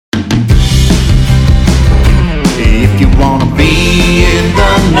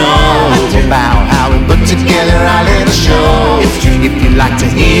like to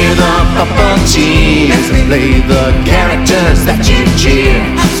hear the puppeteers play the characters that you cheer.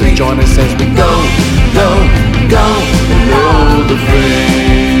 So join us as we go below the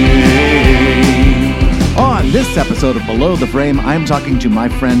frame. On this episode of Below the Frame, I'm talking to my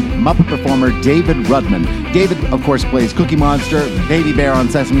friend, Muppet performer David Rudman. David, of course, plays Cookie Monster, Baby Bear on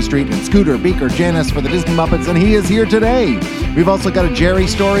Sesame Street, and Scooter, Beaker, Janice for the Disney Muppets, and he is here today. We've also got a Jerry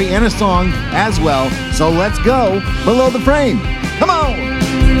story and a song as well, so let's go Below the Frame. Come on!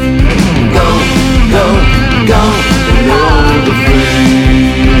 Go below the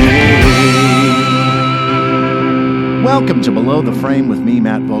frame. Welcome to Below the Frame with me,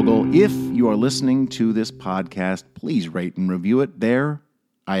 Matt Vogel. If you are listening to this podcast, please rate and review it. There,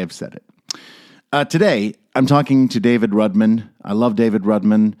 I have said it. Today, I'm talking to David Rudman. I love David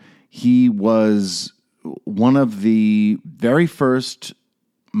Rudman. He was one of the very first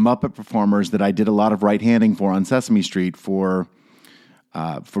Muppet performers that I did a lot of right-handing for on Sesame Street for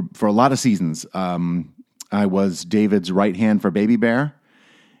a lot of seasons. I was David's right hand for Baby Bear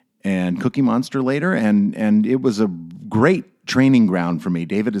and Cookie Monster later, and it was a great training ground for me.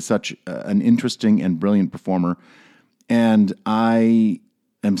 David is such an interesting and brilliant performer, and I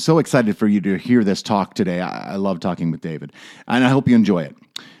am so excited for you to hear this talk today. I love talking with David, and I hope you enjoy it.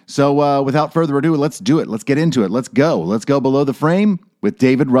 So without further ado, let's do it. Let's get into it. Let's go below the frame with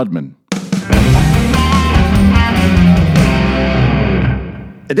David Rudman.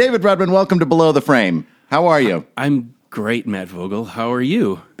 David Rudman, welcome to Below the Frame. How are you? I'm great, Matt Vogel. How are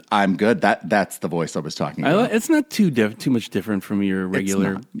you? I'm good. That's the voice I was talking about. It's not too much different from your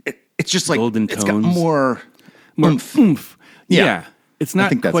regular. It's just like golden it's got tones. more oomph. Yeah. Yeah, it's not I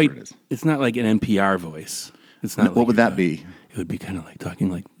think that's quite. what it is. It's not like an NPR voice. It's not. What would that be? It would be kind of like talking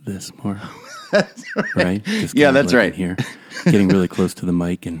like this more, right? Just Yeah, kind of that's like right. in here, getting really close to the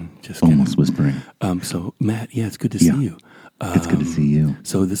mic and just Almost whispering. So Matt, yeah, it's good to see you. It's good to see you.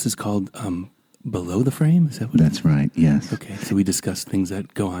 So this is called Below the Frame. Is that what? That's right. Yes. Okay. So we discuss things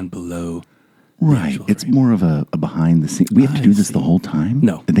that go on below. Right. It's more of a behind the scenes. We have to do this the whole time?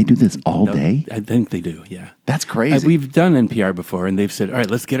 No. Did they do this all day? I think they do, yeah. That's crazy. We've done NPR before, and they've said, all right,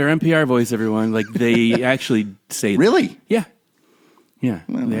 let's get our NPR voice, everyone. Like, they actually say that. Really? Yeah. Yeah.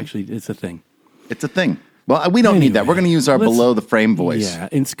 They actually, it's a thing. It's a thing. Well, we don't need that. We're going to use our below the frame voice. Yeah.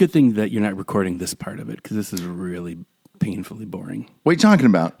 And it's a good thing that you're not recording this part of it, because this is really painfully boring. What are you talking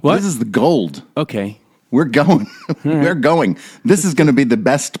about? What? This is the gold. Okay. We're going. We're going. This is going to be the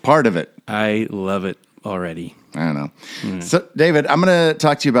best part of it. I love it already. I don't know. So, David, I'm going to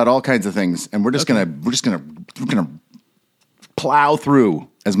talk to you about all kinds of things, and we're just going to plow through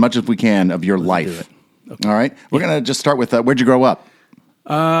as much as we can of your life. Okay. All right. We're going to just start with where'd you grow up?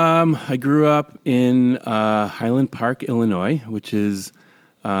 I grew up in Highland Park, Illinois, which is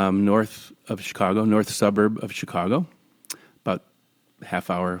north of Chicago, north suburb of Chicago, about half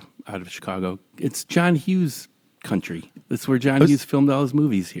hour out of Chicago. It's John Hughes country. That's where John Hughes filmed all his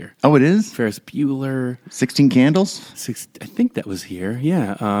movies here. Oh, it is? Ferris Bueller. 16 Candles? I think that was here.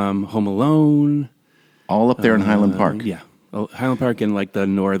 Yeah. Home Alone. All up there in Highland Park. Yeah. Highland Park in like the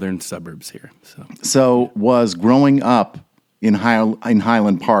northern suburbs here. So was growing up in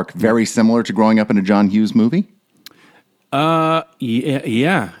Highland Park very similar to growing up in a John Hughes movie?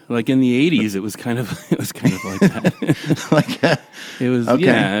 Yeah. Like in the 80s, it was kind of like that. It was, okay.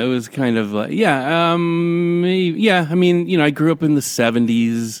 Yeah, it was kind of like, maybe, yeah. I mean, I grew up in the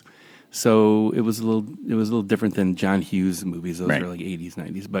 70s, so it was a little different than John Hughes movies. Those were like 80s,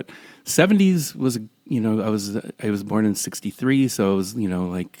 90s, but 70s was, I was born in 63, so I was,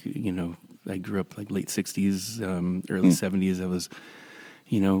 I grew up like late 60s, early 70s. I was,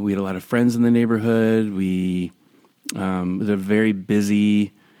 we had a lot of friends in the neighborhood. It was a very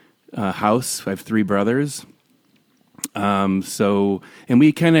busy house. I have three brothers. And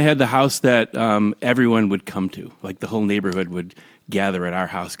we kind of had the house that everyone would come to. Like the whole neighborhood would gather at our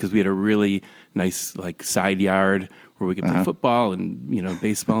house because we had a really nice like side yard where we could play football and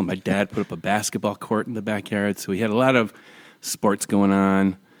baseball. And my dad put up a basketball court in the backyard, so we had a lot of sports going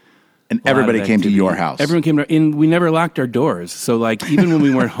on. And everybody came to your house. Everyone came to, and we never locked our doors. So, like, even when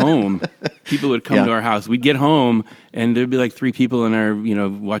we weren't home, people would come to our house. We'd get home, and there'd be like three people in our,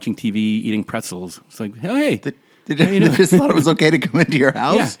 watching TV, eating pretzels. It's like, hey, Did you just thought it was okay to come into your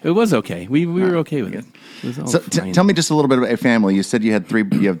house? Yeah, it was okay. We were okay with it. It was all so tell me just a little bit about your family. You said you have three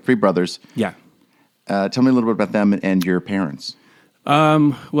brothers. Yeah. Tell me a little bit about them and your parents.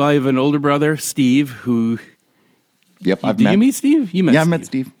 Well, I have an older brother, Steve, who. Yep, Did you meet Steve? You met I've Steve. met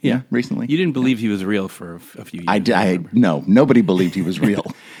Steve. Yeah, recently. You didn't believe he was real for a few years. No, nobody believed he was real.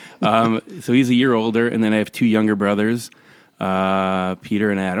 So he's a year older, and then I have two younger brothers, Peter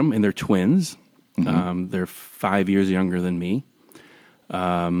and Adam, and they're twins. Mm-hmm. They're 5 years younger than me.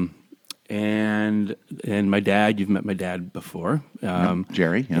 And my dad, you've met my dad before,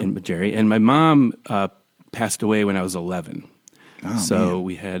 Jerry, yeah. And my mom passed away when I was 11. Oh, so man.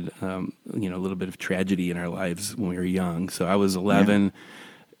 we had a little bit of tragedy in our lives when we were young. So I was 11.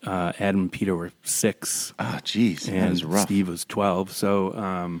 Yeah. Adam and Peter were 6. Oh, geez, and that is rough. Steve was 12.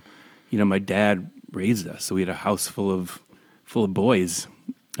 So my dad raised us. So we had a house full of boys.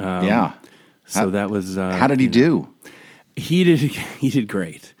 Yeah. So that was. How did he do? He did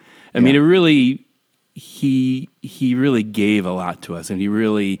great. I mean, it really, he really gave a lot to us, and he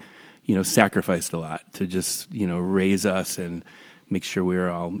really, sacrificed a lot to just, raise us and make sure we were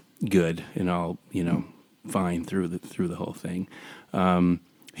all good and all, fine through the whole thing.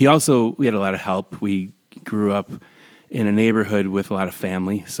 We had a lot of help. We grew up in a neighborhood with a lot of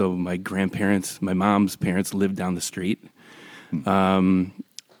family. So my mom's parents lived down the street. And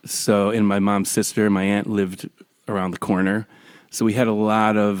my mom's sister, my aunt lived around the corner. So we had a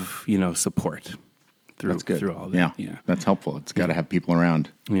lot of, support through all that. Yeah, that's helpful. It's got to have people around.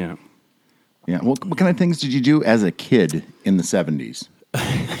 Yeah. Yeah. Well, what kind of things did you do as a kid in the 70s?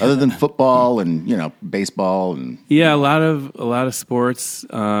 Other than football and, baseball and... Yeah, a lot of sports.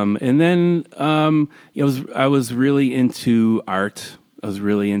 And then I was really into art. I was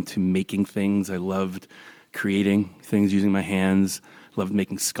really into making things. I loved creating things using my hands. Loved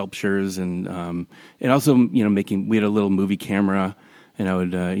making sculptures and also making. We had a little movie camera, and I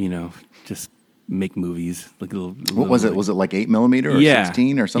would just make movies like little. What was it? Was it like 8mm or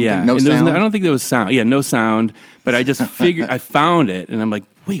 16 or something? Yeah. No sound. I don't think there was sound. Yeah, no sound. But I just figured I found it, and I'm like,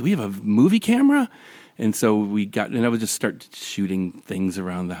 wait, we have a movie camera, and so I would just start shooting things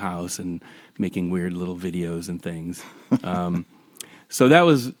around the house and making weird little videos and things. So that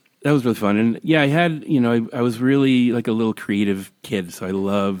was really fun. And yeah, I had, I was really like a little creative kid. So I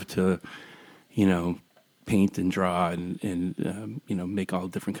loved to, paint and draw and make all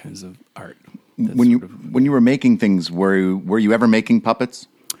different kinds of art. When you were making things, were you ever making puppets?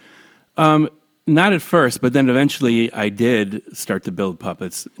 Not at first, but then eventually I did start to build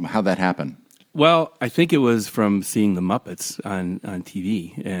puppets. How'd that happen? Well, I think it was from seeing the Muppets on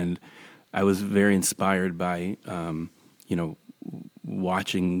TV. And I was very inspired by,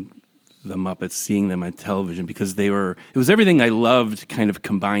 watching the Muppets, seeing them on television, because it was everything I loved kind of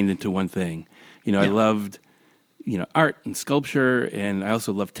combined into one thing. I loved, art and sculpture, and I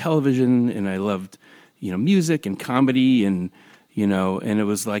also loved television, and I loved, music and comedy, and, and it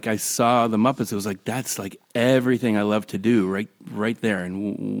was like I saw the Muppets, it was like, that's like everything I love to do right there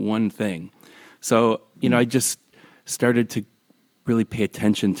in one thing. So, I just started to really pay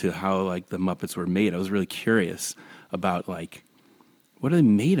attention to how like the Muppets were made. I was really curious about like, what are they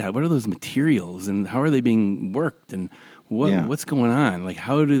made out of? What are those materials, and how are they being worked, and what's going on? Like,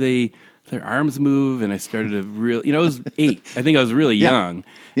 how do their arms move? And I started to really, I was 8. I think I was really young.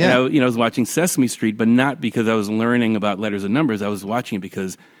 Yeah. And I was watching Sesame Street, but not because I was learning about letters and numbers. I was watching it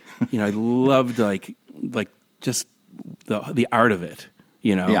because, I loved like just the art of it,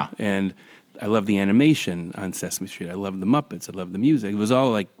 Yeah. And I loved the animation on Sesame Street. I loved the Muppets. I loved the music. It was all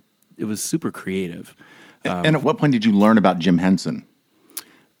like, it was super creative. And at what point did you learn about Jim Henson?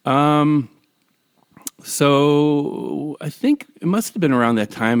 So I think it must have been around that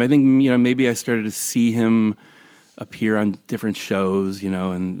time. I think, maybe I started to see him appear on different shows,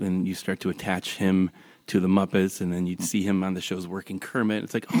 and you start to attach him to the Muppets, and then you'd see him on the shows working Kermit.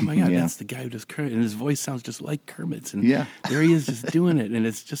 It's like, oh my God, that's the guy who does Kermit, and his voice sounds just like Kermit's, and there he is just doing it, and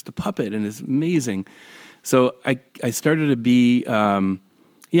it's just a puppet, and it's amazing. So I started to be,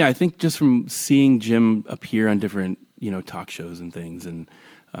 I think just from seeing Jim appear on different, talk shows and things, and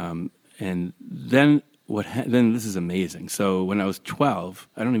then then this is amazing. So when I was 12,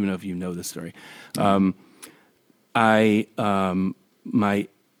 I don't even know if you know this story.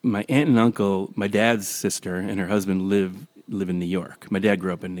 My aunt and uncle, my dad's sister and her husband live in New York. My dad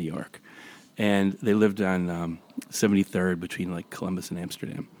grew up in New York, and they lived on 73rd between like Columbus and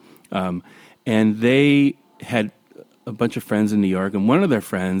Amsterdam. And they had a bunch of friends in New York, and one of their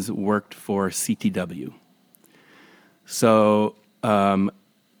friends worked for CTW. So, and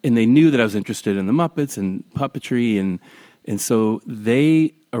they knew that I was interested in the Muppets and puppetry, and so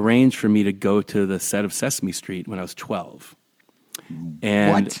they arranged for me to go to the set of Sesame Street when I was 12.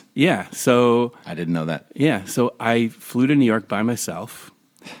 And what? Yeah, so I didn't know that. Yeah, so I flew to New York by myself,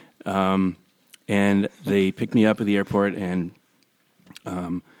 and they picked me up at the airport, and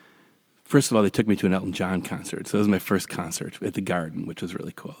first of all, they took me to an Elton John concert. So it was my first concert at the Garden, which was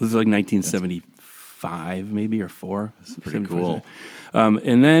really cool. This was like 1975, maybe, or 4. Pretty cool.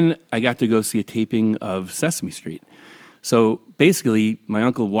 And then I got to go see a taping of Sesame Street. So basically, my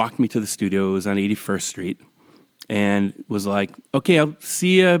uncle walked me to the studio. It was on 81st Street. and was like, okay, I'll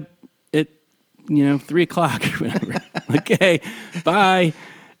see you at 3:00 or whatever. Okay, bye.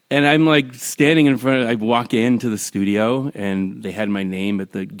 And I'm like standing in front. I walk into the studio, and they had my name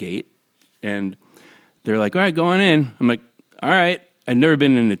at the gate, and they're like, "All right, go on in." I'm like, "All right." I'd never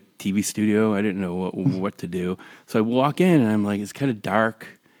been in a TV studio. I didn't know what to do, so I walk in, and I'm like, it's kind of dark.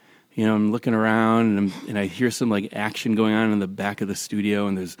 I'm looking around, and I hear some like action going on in the back of the studio,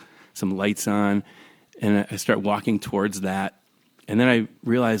 and there's some lights on, and I start walking towards that, and then I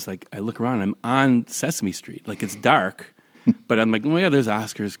realize, like, I look around, I'm on Sesame Street, like it's dark. But I'm like, oh yeah, there's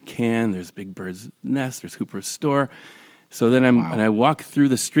Oscar's Can, there's Big Bird's Nest, there's Hooper's Store. So then and I walk through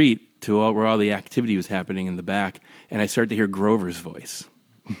the street to where all the activity was happening in the back, and I start to hear Grover's voice.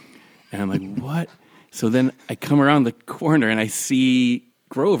 And I'm like, what? So then I come around the corner, and I see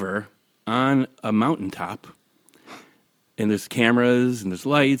Grover on a mountaintop. And there's cameras, and there's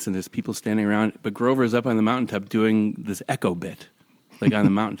lights, and there's people standing around. But Grover's up on the mountaintop doing this echo bit. Like on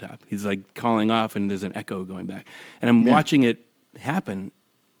the mountaintop. He's like calling off, and there's an echo going back. And I'm watching it happen,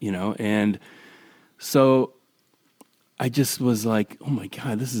 and so I just was like, oh my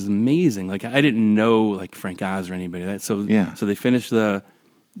God, this is amazing. Like, I didn't know like Frank Oz or anybody like that. So they finished the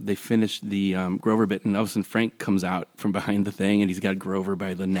Grover bit, and all of a sudden Frank comes out from behind the thing, and he's got Grover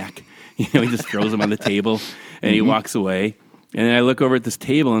by the neck. He just throws him on the table, and he walks away. And then I look over at this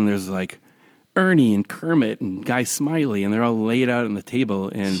table, and there's like Ernie and Kermit and Guy Smiley, and they're all laid out on the table,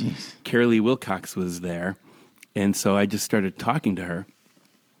 and Carrie Lee Wilcox was there. And so I just started talking to her,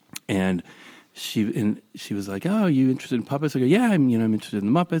 and she was like, "Oh, you interested in puppets?" I go, "Yeah, I'm interested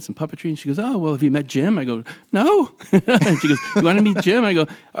in the Muppets and puppetry." And she goes, "Oh, well, have you met Jim?" I go, "No." And she goes, "You want to meet Jim?" I go,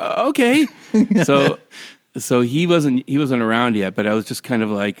 "Okay." So he wasn't around yet, but I was just kind of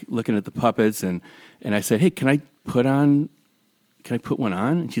like looking at the puppets, and I said, "Hey, can I put one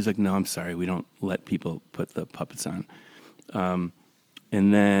on?" And she's like, "No, I'm sorry. We don't let people put the puppets on." And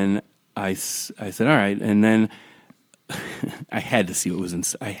then I said, "All right." And then I had to see what was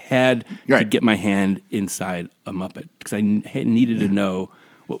inside. I had to get my hand inside a Muppet because I needed to know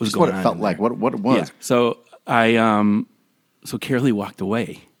what was going on. What it felt like, what it was. Yeah. So so Carrie Lee walked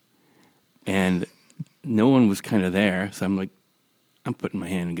away, and no one was kind of there. So I'm like, I'm putting my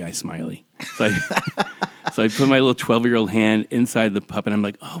hand in Guy Smiley. So I put my little 12-year-old hand inside the puppet. I'm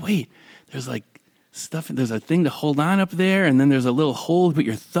like, oh, wait, there's like stuff. There's a thing to hold on up there, and then there's a little hole to put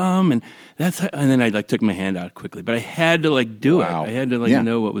your thumb, and then I like took my hand out quickly. But I had to like do it. I had to like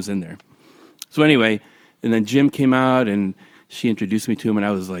know what was in there. So anyway, and then Jim came out, and she introduced me to him, and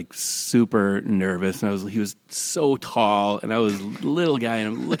I was like super nervous. And he was so tall, and I was a little guy,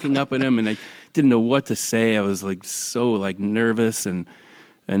 and I'm looking up at him, and I didn't know what to say. I was like so like nervous, and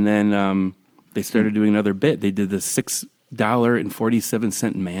then they started doing another bit. They did the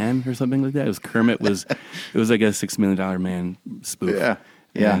 $6.47 man or something like that. It was Kermit it was like a $6 million man spoof. Yeah.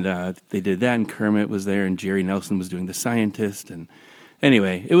 And they did that, and Kermit was there, and Jerry Nelson was doing the scientist. And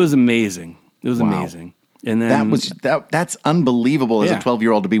anyway, it was amazing. It was amazing. And then that's unbelievable as a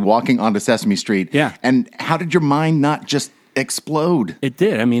 12-year-old to be walking onto Sesame Street. Yeah. And how did your mind not just explode? It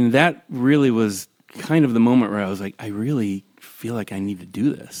did. I mean, that really was kind of the moment where I was like, I really feel like I need to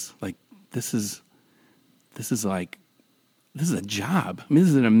do this. Like, this is a job. I mean, this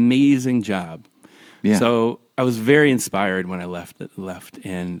is an amazing job. Yeah. So I was very inspired when I left,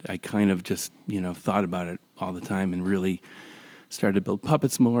 and I kind of just, thought about it all the time and really started to build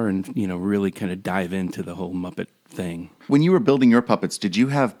puppets more and, really kind of dive into the whole Muppet thing. When you were building your puppets, did you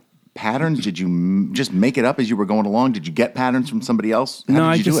have patterns? Did you just make it up as you were going along? Did you get patterns from somebody else?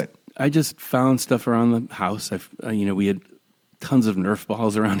 How did you do it? I just found stuff around the house. We had tons of Nerf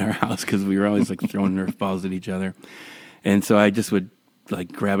balls around our house because we were always like throwing Nerf balls at each other. And so I just would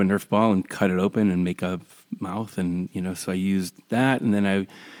like grab a Nerf ball and cut it open and make a mouth. And, so I used that. And then I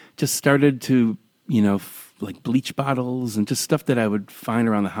just started to, like bleach bottles and just stuff that I would find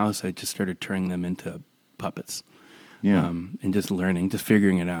around the house. I just started turning them into puppets. Yeah. And just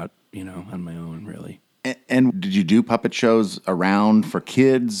figuring it out, on my own, really. And did you do puppet shows around for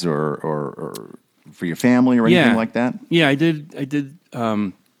kids or for your family or anything like that? Yeah, I did.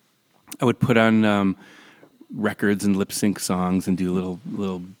 I would put on records and lip sync songs and do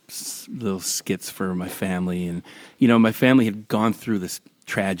little skits for my family. And my family had gone through this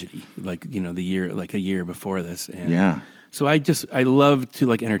tragedy, like a year before this. And so I loved to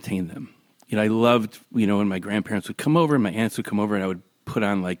like entertain them. I loved when my grandparents would come over and my aunts would come over, and I would put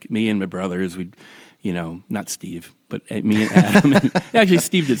on like me and my brothers. We'd not Steve, but me and Adam. Actually,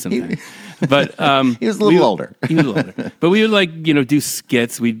 Steve did something, but he was a little older. He was a little older, but we would like do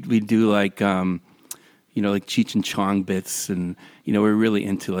skits. We'd do like like Cheech and Chong bits, and we're really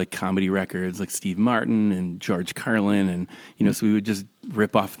into like comedy records like Steve Martin and George Carlin, and so we would just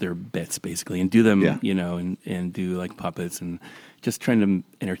rip off their bits basically and do them, and do like puppets and just trying to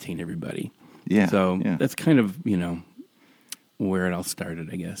entertain everybody. Yeah. So that's kind of where it all started,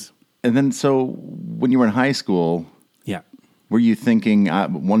 I guess. And then, so when you were in high school, were you thinking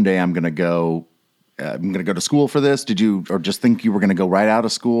one day I'm going to go to school for this? Did you, or just think you were going to go right out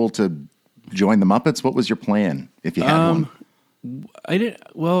of school to join the Muppets? What was your plan, if you had one? I didn't.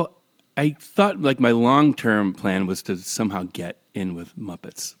 Well, I thought like my long-term plan was to somehow get in with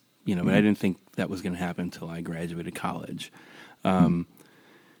Muppets, but I didn't think that was going to happen until I graduated college. And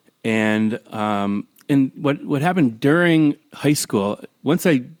what happened during high school, once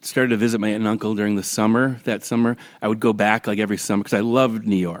I started to visit my aunt and uncle during that summer, I would go back like every summer because I loved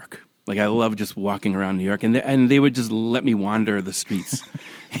New York. Like I loved just walking around New York, and they would just let me wander the streets,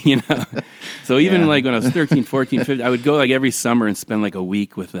 So even like when I was 13, 14, 15, I would go like every summer and spend like a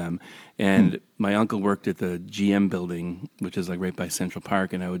week with them. And my uncle worked at the GM building, which is like right by Central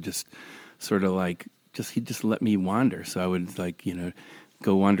Park, and I would just sort of like he'd just let me wander. So I would like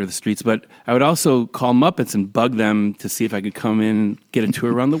go wander the streets, but I would also call Muppets and bug them to see if I could come in, get a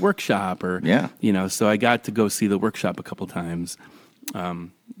tour around the workshop, or so I got to go see the workshop a couple times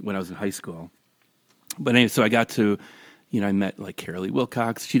when I was in high school. But anyway, so I got to, I met like Carolee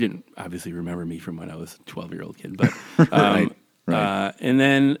Wilcox. She didn't obviously remember me from when I was a 12-year-old kid, but right. And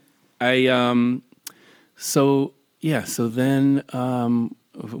then so then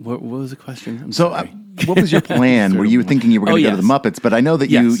what was the question? I'm sorry. What was your plan? Were you thinking you were going to go to the Muppets? But I know that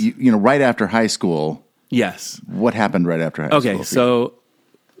you right after high school. Yes. What happened right after high school? Okay,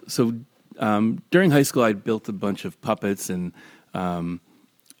 so during high school, I built a bunch of puppets, and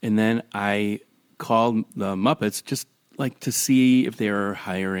then I called the Muppets just like to see if they were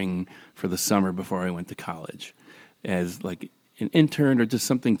hiring for the summer before I went to college, as like an intern or just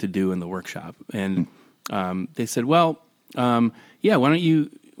something to do in the workshop. And they said, "Well, why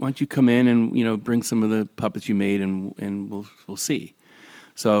don't you come in and bring some of the puppets you made, and we'll see."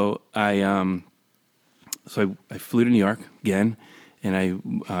 So I flew to New York again, and it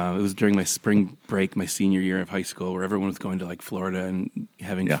was during my spring break, my senior year of high school, where everyone was going to like Florida and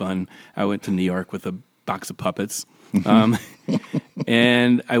having fun. I went to New York with a box of puppets,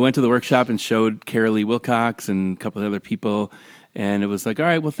 and I went to the workshop and showed Carolee Wilcox and a couple of other people, and it was like, "All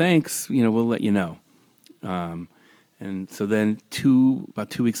right, well, thanks. We'll let you know." And so then about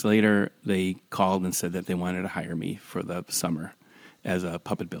 2 weeks later, they called and said that they wanted to hire me for the summer as a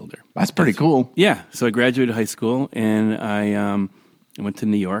puppet builder. That's pretty cool. Yeah. So I graduated high school, and I went to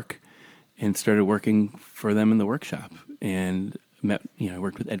New York and started working for them in the workshop. And I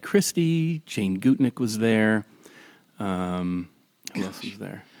worked with Ed Christie, Jane Gutnick was there. Who else was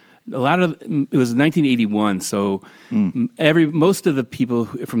there? It was 1981, so most of the people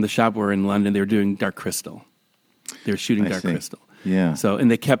from the shop were in London. They were doing Dark Crystal. They were shooting Dark Crystal. Yeah. So,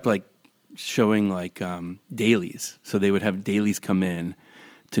 and they kept like showing like dailies. So they would have dailies come in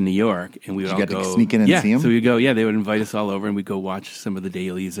to New York, and we would all go. To sneak in and see them? So we'd go. Yeah, they would invite us all over, and we'd go watch some of the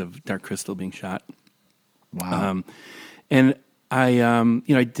dailies of Dark Crystal being shot. Wow. And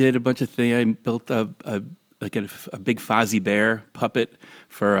I did a bunch of things. I built a big Fozzie Bear puppet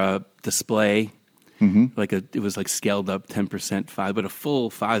for a display. Mm-hmm. It was like scaled up 10% Fozzie, but a full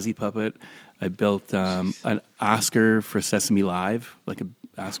Fozzie puppet. I built an Oscar for Sesame Live, like an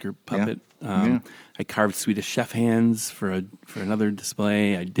Oscar puppet. I carved Swedish chef hands for another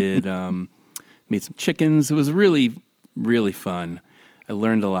display. I did made some chickens. It was really, really fun. I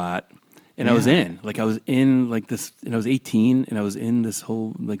learned a lot, and I was in like this. And I was 18, and I was in this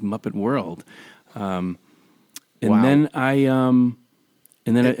whole like Muppet world. And then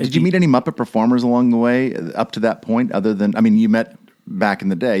did you meet any Muppet performers along the way up to that point? Other than, you met back in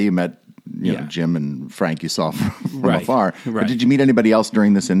the day. You met. Jim and Frank you saw from afar. Right. But did you meet anybody else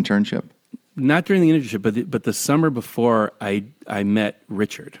during this internship? Not during the internship, but the summer before, I met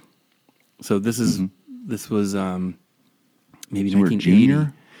Richard. So this was maybe you 1980. Were a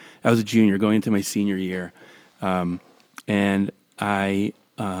junior? I was a junior going into my senior year, and I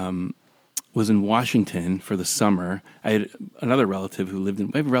was in Washington for the summer. I had another relative who lived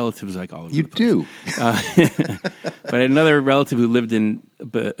in. I have relatives like all over. You do, but I had another relative who lived in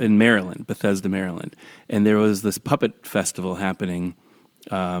Maryland, Bethesda, Maryland, and there was this puppet festival happening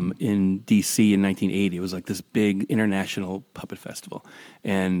in D.C. in 1980. It was like this big international puppet festival,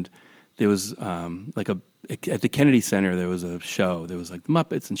 and there was at the Kennedy Center there was a show. There was like the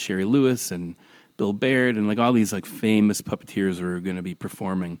Muppets and Sherry Lewis and Bill Baird and like all these like famous puppeteers were going to be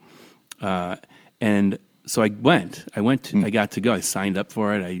performing. And so I went. I got to go. I signed up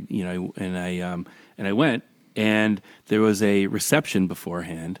for it. I went. And there was a reception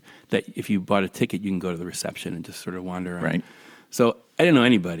beforehand that if you bought a ticket, you can go to the reception and just sort of wander around. Right. So I didn't know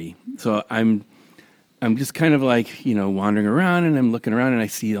anybody. So I'm just kind of like, wandering around, and I'm looking around, and I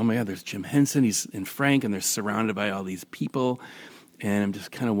see, oh my God, there's Jim Henson, he's in Frank, and they're surrounded by all these people. And I'm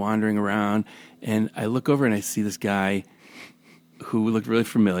just kind of wandering around, and I look over and I see this guy who looked really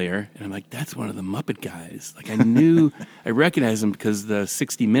familiar, and I'm like, that's one of the Muppet guys. Like I recognized him because the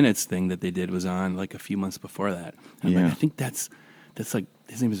 60 Minutes thing that they did was on like a few months before that. And I'm like, I think that's like,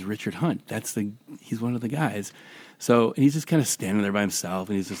 his name is Richard Hunt. He's one of the guys. So he's just kind of standing there by himself,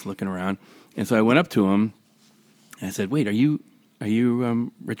 and he's just looking around. And so I went up to him, and I said, wait, are you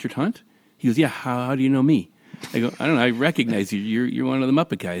Richard Hunt? He goes, yeah, how do you know me? I go, I don't know, I recognize you. You're one of the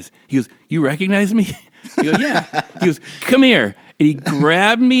Muppet guys. He goes, you recognize me? I go, yeah. He goes, come here. And he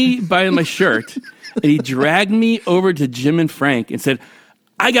grabbed me by my shirt, and he dragged me over to Jim and Frank and said,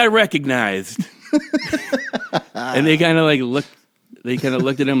 I got recognized. And they kind of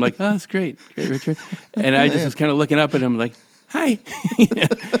looked at him like, oh, that's great, Richard. And I just was kind of looking up at him like, hi.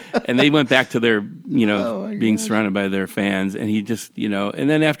 And they went back to their, being surrounded by their fans. And he just, and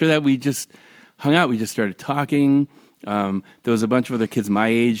then after that, we just hung out. We just started talking. There was a bunch of other kids my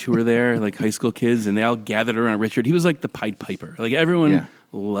age who were there, like high school kids, and they all gathered around Richard. He was like the Pied Piper. Like everyone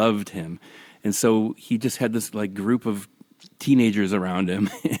loved him. And so he just had this like group of teenagers around him,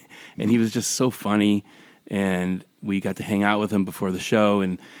 and he was just so funny. And we got to hang out with him before the show.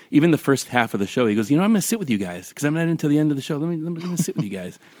 And even the first half of the show, he goes, I'm going to sit with you guys because I'm not into the end of the show. Let me sit with you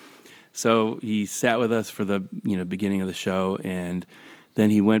guys. So he sat with us for the beginning of the show, and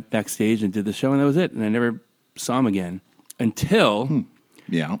then he went backstage and did the show, and that was it. And I never saw him again until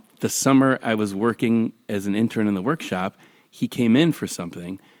the summer I was working as an intern in the workshop. He came in for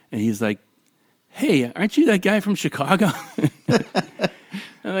something, and he's like, hey, aren't you that guy from Chicago?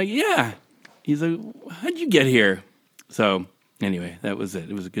 I'm like, yeah. He's like, how'd you get here? So anyway, that was it.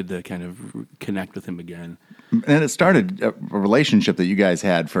 It was good to kind of connect with him again. And it started a relationship that you guys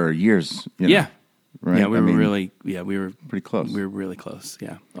had for years. Yeah. Right? Yeah, we were pretty close. We were really close,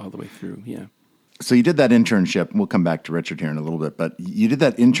 yeah, all the way through, yeah. So you did that internship. We'll come back to Richard here in a little bit, but you did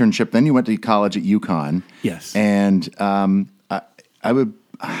that internship. Then you went to college at UConn. Yes. And I would,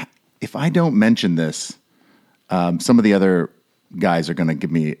 if I don't mention this, some of the other guys are going to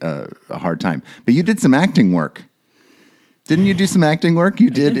give me a hard time. But you did some acting work. Didn't you do some acting work? You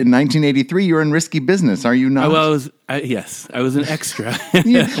did in 1983. You were in Risky Business, are you not? Oh, well, I was an extra.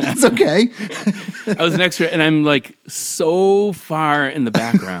 Yeah, that's okay. I was an extra, and I'm like so far in the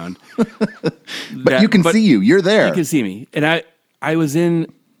background. But you can see you. You're there. You can see me. And I was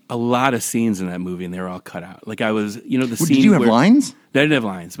in a lot of scenes in that movie, and they were all cut out. Like I was, the scene. Did you have lines? I didn't have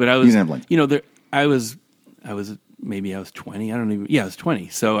lines, but I was. You didn't have lines. I was maybe I was 20. I don't even. Yeah, I was 20.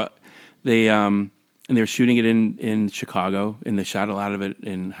 So and they were shooting it in Chicago, and they shot a lot of it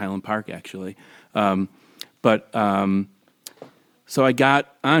in Highland Park, actually. So I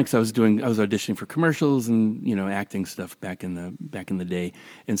got on because I was auditioning for commercials and acting stuff back in the day.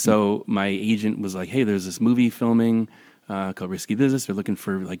 And so my agent was like, "Hey, there's this movie filming called Risky Business. They're looking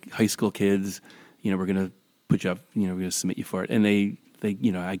for like high school kids. We're gonna put you up. We're gonna submit you for it." And they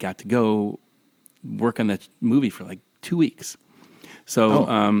I got to go work on that movie for like 2 weeks. So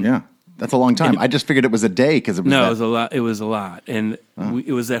yeah. That's a long time. I just figured it was a day because it was. No, it was a lot. It was a lot, and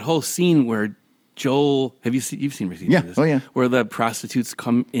it was that whole scene where Joel. You've seen Risky Business? Oh yeah. Where the prostitutes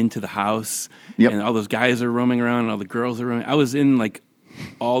come into the house, and all those guys are roaming around, and all the girls are roaming. I was in like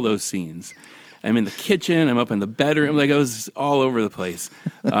all those scenes. I'm in the kitchen. I'm up in the bedroom. Like I was all over the place.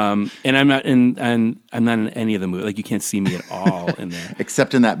 And I'm not in any of the movies. Like you can't see me at all in there,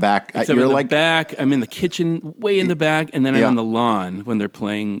 except in that back. Except in the back. I'm in the kitchen, way in the back, and then I'm on the lawn when they're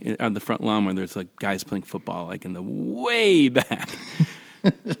playing on the front lawn when there's like guys playing football, like in the way back.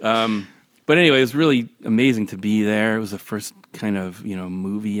 But anyway, it was really amazing to be there. It was the first kind of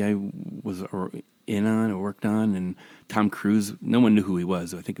movie I was in on or worked on, and Tom Cruise, no one knew who he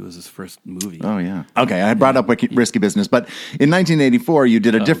was. I think it was his first movie. Oh, yeah. Okay, I brought up Risky Business, but in 1984, you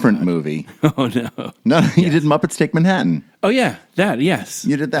did a different movie. Oh, no. No, you did Muppets Take Manhattan. Oh, yeah, yes.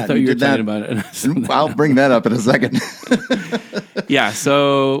 You did that. I thought you were talking about it. I'll bring that up in a second.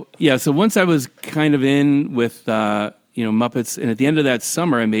 So once I was kind of in with, Muppets, and at the end of that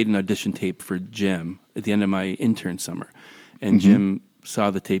summer, I made an audition tape for Jim at the end of my intern summer. And Jim saw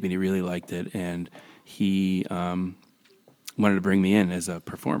the tape, and he really liked it, and he wanted to bring me in as a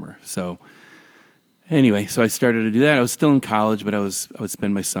performer. So anyway, so I started to do that. I was still in college, but I would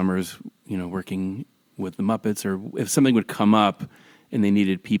spend my summers, working with the Muppets, or if something would come up and they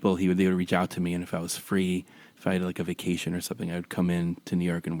needed people, they would reach out to me, and if I was free, if I had like a vacation or something, I would come in to New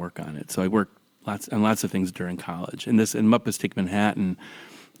York and work on it. So I worked lots of things during college, and Muppets Take Manhattan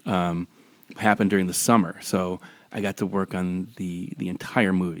happened during the summer, so I got to work on the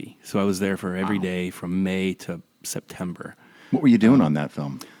entire movie. So I was there for every day from May to September. What were you doing on that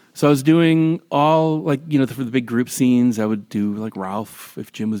film? So I was doing all, like, for the big group scenes, I would do like Ralph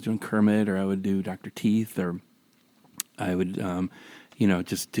if Jim was doing Kermit, or I would do Dr. Teeth, or I would,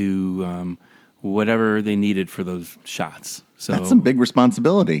 just do whatever they needed for those shots. So that's some big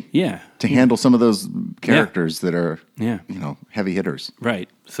responsibility. Yeah. To handle some of those characters that are, heavy hitters. Right.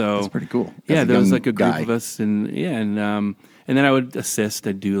 So that's pretty cool. Yeah, there was like a group of us, and then I would assist.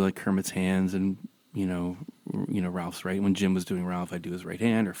 I'd do like Kermit's hands, and Ralph's right. When Jim was doing Ralph, I'd do his right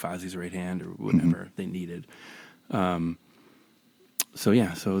hand, or Fozzie's right hand, or whatever they needed. So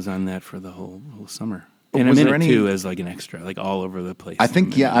I was on that for the whole summer. And I'm in it too as like an extra, like all over the place. I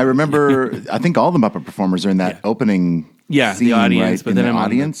think, I remember, I think all the Muppet performers are in that opening scene, the audience. right? But then I'm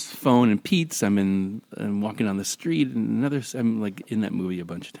audience? on the phone and Pete's. I'm walking on the street, and I'm like in that movie a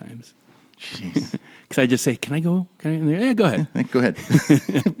bunch of times. Jeez. Because I just say, can I go? Yeah, go ahead. Go ahead.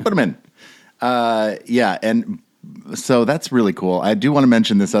 Put them in. And so that's really cool. I do want to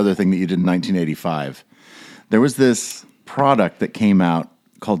mention this other thing that you did in 1985. There was this product that came out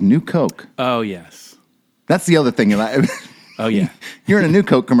called New Coke. Oh, yes. That's the other thing. Oh, yeah. You're in a New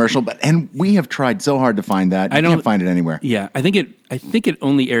Coke commercial, and we have tried so hard to find that. You can't find it anywhere. Yeah, I think it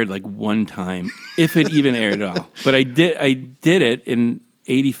only aired like one time, if it even aired at all. But I did it in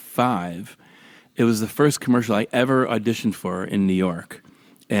 85. It was the first commercial I ever auditioned for in New York,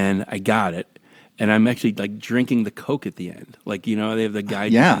 and I got it. And I'm actually like drinking the Coke at the end, like they have the guy.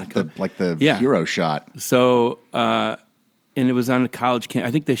 Yeah, the hero shot. So, and it was on a college camp.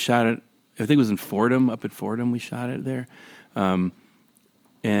 I think they shot it. I think it was in Fordham, up at Fordham. We shot it there,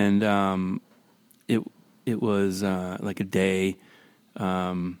 it was like a day,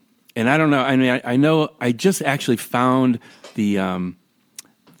 and I don't know. I mean, I know. I just actually found the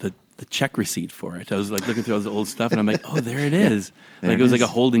check receipt for it. I was like looking through all the old stuff, and I'm like, oh, there it is. Like it was like a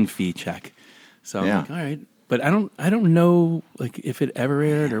holding fee check. So I'm like, all right. But I don't know like if it ever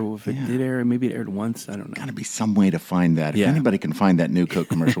aired or if it did air. Maybe it aired once. I don't know. Got to be some way to find that. If anybody can find that New Coke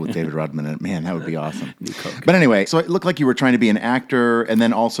commercial with David Rudman in it, man, that would be awesome. New Coke. But anyway, so it looked like you were trying to be an actor and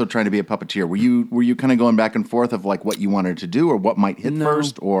then also trying to be a puppeteer. Were you kind of going back and forth of like what you wanted to do or what might hit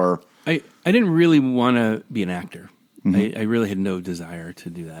first? Or I didn't really want to be an actor. Mm-hmm. I really had no desire to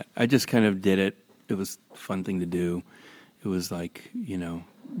do that. I just kind of did it. It was a fun thing to do. It was like,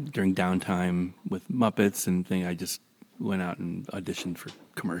 during downtime with Muppets and thing, I just went out and auditioned for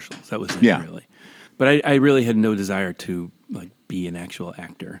commercials. That was it, really. But I really had no desire to like be an actual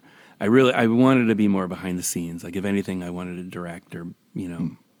actor. I wanted to be more behind the scenes. Like if anything, I wanted to direct or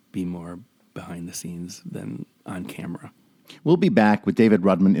be more behind the scenes than on camera. We'll be back with David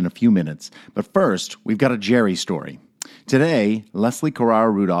Rudman in a few minutes. But first, we've got a Jerry story. Today, Leslie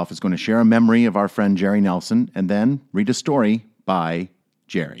Carrara-Rudolph is going to share a memory of our friend Jerry Nelson and then read a story by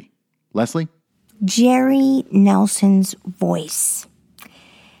Jerry. Leslie? Jerry Nelson's voice.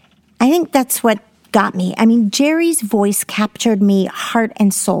 I think that's what got me. I mean, Jerry's voice captured me heart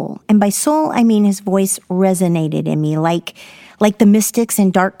and soul. And by soul, I mean his voice resonated in me like the Mystics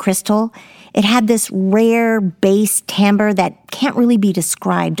in Dark Crystal. It had this rare bass timbre that can't really be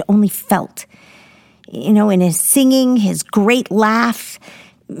described, only felt. In his singing, his great laugh.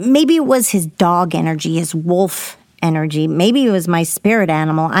 Maybe it was his dog energy, his wolf energy. Maybe it was my spirit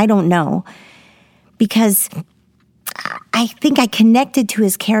animal. I don't know. Because I think I connected to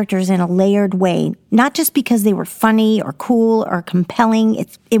his characters in a layered way, not just because they were funny or cool or compelling.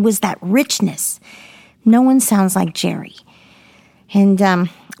 It was that richness. No one sounds like Jerry. And,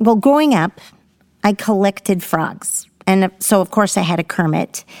 growing up, I collected frogs. And so, of course, I had a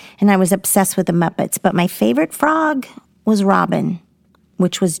Kermit, and I was obsessed with the Muppets. But my favorite frog was Robin,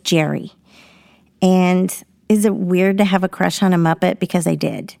 which was Jerry. And is it weird to have a crush on a Muppet? Because I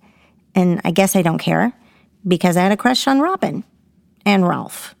did. And I guess I don't care, because I had a crush on Robin and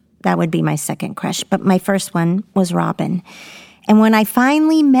Ralph. That would be my second crush. But my first one was Robin. And when I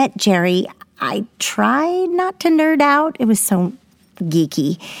finally met Jerry, I tried not to nerd out. It was so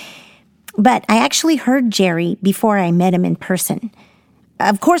geeky. But I actually heard Jerry before I met him in person.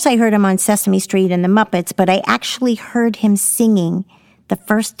 Of course, I heard him on Sesame Street and the Muppets, but I actually heard him singing the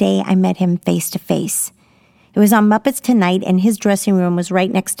first day I met him face to face. It was on Muppets Tonight, and his dressing room was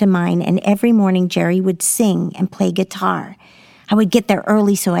right next to mine, and every morning Jerry would sing and play guitar. I would get there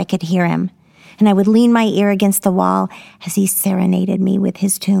early so I could hear him, and I would lean my ear against the wall as he serenaded me with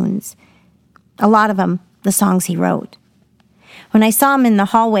his tunes. A lot of them, the songs he wrote. When I saw him in the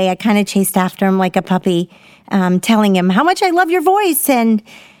hallway, I kind of chased after him like a puppy, telling him how much I love your voice. And,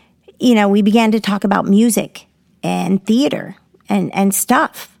 we began to talk about music and theater and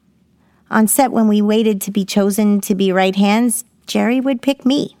stuff. On set, when we waited to be chosen to be right hands, Jerry would pick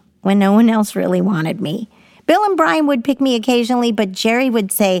me when no one else really wanted me. Bill and Brian would pick me occasionally, but Jerry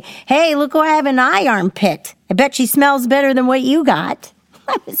would say, "Hey, look who I have an eye arm picked. I bet she smells better than what you got."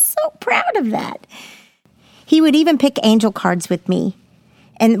 I was so proud of that. He would even pick angel cards with me.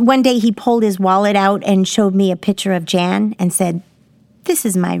 And one day he pulled his wallet out and showed me a picture of Jan and said, "This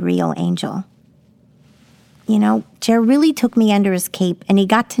is my real angel." Jer really took me under his cape, and he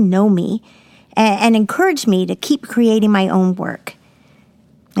got to know me and encouraged me to keep creating my own work.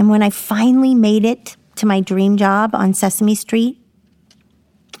 And when I finally made it to my dream job on Sesame Street,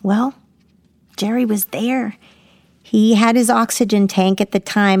 well, Jerry was there. He had his oxygen tank at the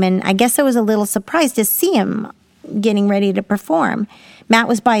time, and I guess I was a little surprised to see him getting ready to perform. Matt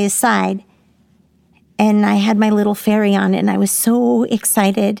was by his side, and I had my little fairy on, and I was so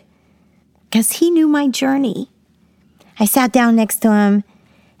excited because he knew my journey. I sat down next to him.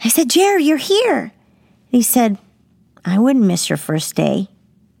 I said, "Jerry, you're here." He said, "I wouldn't miss your first day."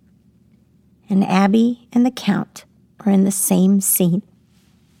 And Abby and the Count were in the same scene.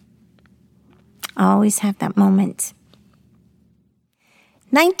 I always have that moment.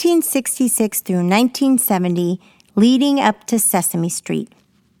 1966 through 1970, leading up to Sesame Street.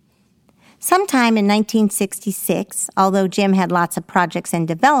 Sometime in 1966, although Jim had lots of projects in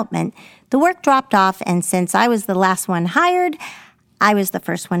development, the work dropped off, and since I was the last one hired, I was the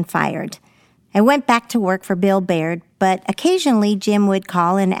first one fired. I went back to work for Bill Baird, but occasionally Jim would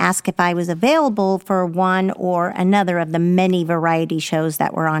call and ask if I was available for one or another of the many variety shows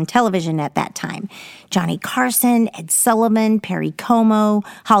that were on television at that time. Johnny Carson, Ed Sullivan, Perry Como,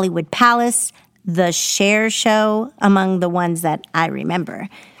 Hollywood Palace, The Cher Show, among the ones that I remember.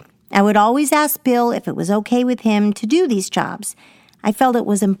 I would always ask Bill if it was okay with him to do these jobs. I felt it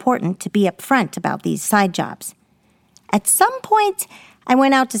was important to be upfront about these side jobs. At some point, I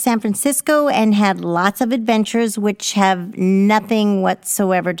went out to San Francisco and had lots of adventures which have nothing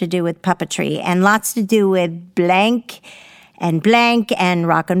whatsoever to do with puppetry and lots to do with blank and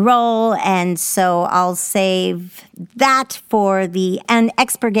rock and roll, and so I'll save that for the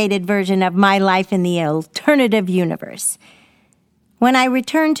unexpurgated version of my life in the alternative universe. When I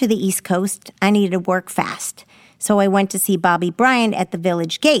returned to the East Coast, I needed work fast, so I went to see Bobby Bryant at the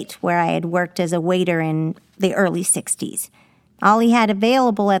Village Gate, where I had worked as a waiter in the early 60s. All he had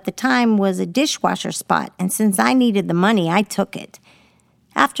available at the time was a dishwasher spot, and since I needed the money, I took it.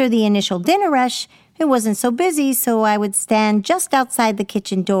 After the initial dinner rush, it wasn't so busy, so I would stand just outside the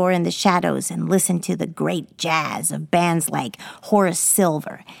kitchen door in the shadows and listen to the great jazz of bands like Horace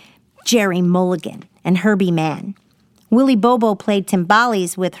Silver, Jerry Mulligan, and Herbie Mann. Willie Bobo played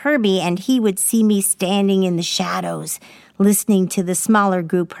timbales with Herbie, and he would see me standing in the shadows, listening to the smaller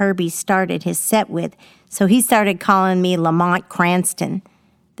group Herbie started his set with, so he started calling me Lamont Cranston,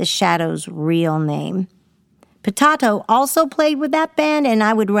 the Shadow's real name. Potato also played with that band, and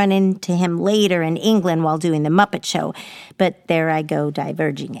I would run into him later in England while doing the Muppet Show, but there I go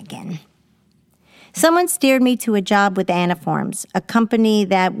diverging again. Someone steered me to a job with Anaforms, a company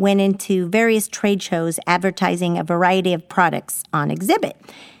that went into various trade shows advertising a variety of products on exhibit.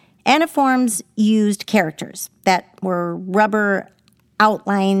 Anaforms used characters that were rubber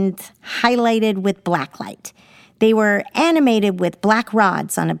outlined, highlighted with black light. They were animated with black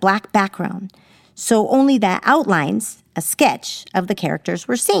rods on a black background, so only the outlines, a sketch of the characters,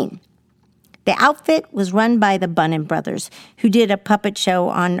 were seen. The outfit was run by the Bunnin brothers, who did a puppet show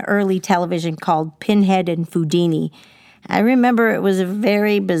on early television called Pinhead and Houdini. I remember it was a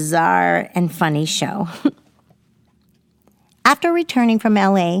very bizarre and funny show. After returning from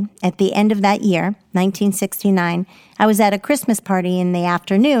L.A. at the end of that year, 1969, I was at a Christmas party in the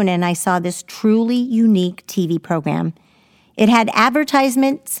afternoon, and I saw this truly unique TV program. It had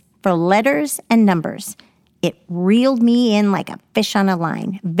advertisements for letters and numbers. It reeled me in like a fish on a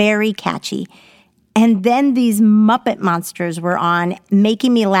line, very catchy. And then these Muppet monsters were on,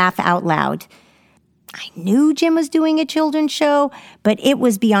 making me laugh out loud. I knew Jim was doing a children's show, but it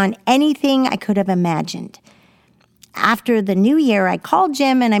was beyond anything I could have imagined. After the new year, I called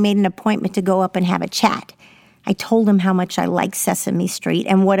Jim and I made an appointment to go up and have a chat. I told him how much I liked Sesame Street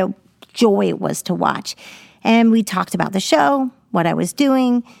and what a joy it was to watch. And we talked about the show, what I was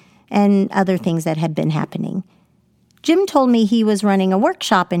doing, and other things that had been happening. Jim told me he was running a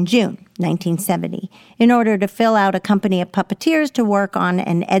workshop in June 1970 in order to fill out a company of puppeteers to work on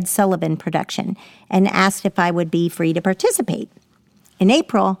an Ed Sullivan production, and asked if I would be free to participate. In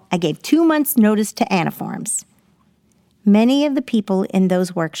April, I gave 2 months' notice to Anaforms. Many of the people in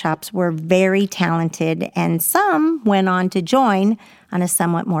those workshops were very talented, and some went on to join on a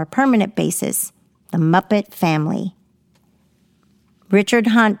somewhat more permanent basis, the Muppet family. Richard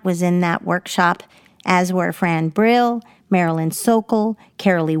Hunt was in that workshop, as were Fran Brill, Marilyn Sokol,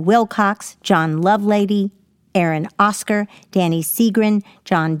 Carolee Wilcox, John Lovelady, Aaron Oscar, Danny Segrin,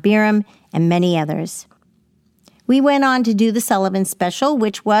 John Byram, and many others. We went on to do the Sullivan Special,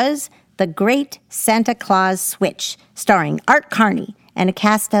 which was The Great Santa Claus Switch, starring Art Carney and a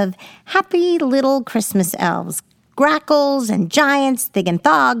cast of happy little Christmas elves, Grackles and Giants, Thig and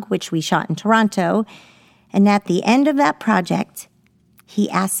Thog, which we shot in Toronto. And at the end of that project, he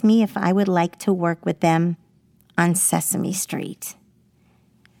asked me if I would like to work with them on Sesame Street.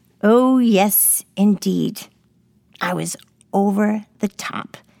 Oh, yes, indeed. I was over the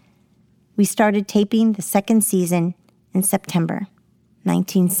top. We started taping the second season in September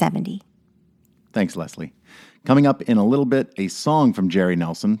 1970. Thanks, Leslie. Coming up in a little bit, a song from Jerry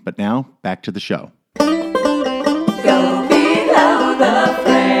Nelson, but now back to the show. Go below the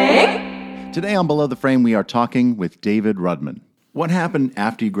frame. Today on Below the Frame, we are talking with David Rudman. What happened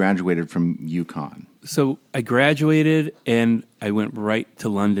after you graduated from UConn? So I graduated and I went right to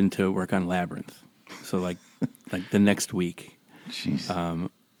London to work on Labyrinth. So like the next week. Jeez.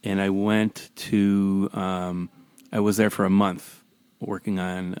 And I went to, I was there for a month working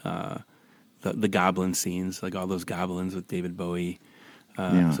on the goblin scenes, like all those goblins with David Bowie.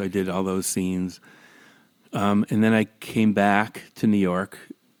 So I did all those scenes. And then I came back to New York,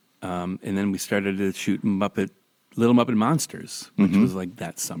 and then we started to shoot Little Muppet Monsters, which was like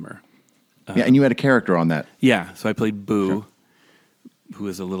that summer. And you had a character on that. Yeah, so I played Boo, who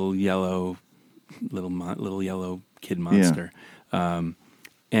is a little yellow kid monster. Yeah.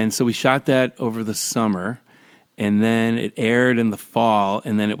 And so we shot that over the summer, and then it aired in the fall,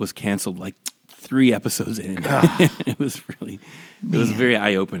 and then it was canceled like 3 episodes in. It was very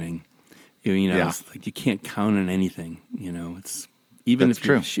eye-opening. It's like you can't count on anything. It's even That's if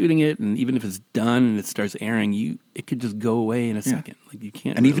you're true. shooting it, and even if it's done and it starts airing, it could just go away in a second. Like you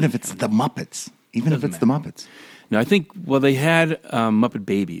can't. And even really if it's count the it. Muppets. Even if it's the Muppets. No, I think, they had Muppet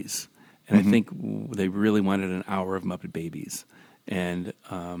Babies, and I think they really wanted an hour of Muppet Babies. And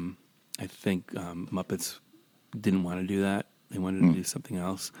I think Muppets didn't want to do that. They wanted to do something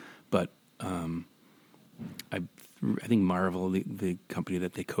else. But I think Marvel, the company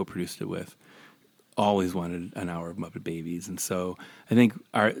that they co-produced it with, always wanted an hour of Muppet Babies. And so I think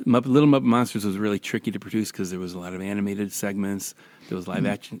our Little Muppet Monsters was really tricky to produce because there was a lot of animated segments. There was live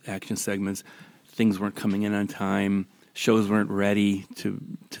action segments. Things weren't coming in on time. Shows weren't ready to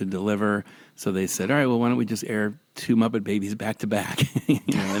deliver. So they said, all right, well, why don't we just air 2 Muppet Babies back to back?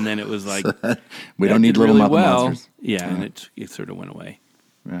 And then it was like, we don't need Little really Muppet Monsters. Yeah, and it sort of went away.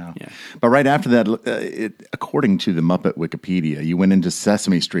 Yeah. Yeah. But right after that, according to the Muppet Wikipedia, you went into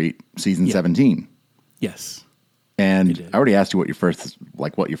Sesame Street season 17. Yes. And I already asked you what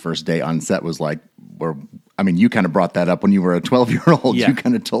your first day on set was like. You kind of brought that up when you were a 12-year-old. Yeah. You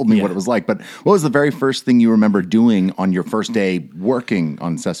kind of told me what it was like. But what was the very first thing you remember doing on your first day working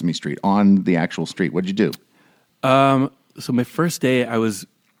on Sesame Street, on the actual street? What did you do? So my first day, I was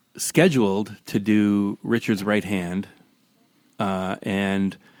scheduled to do Richard's right hand,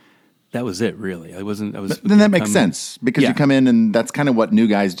 and that was it. Really, Then that makes sense because you come in, and that's kind of what new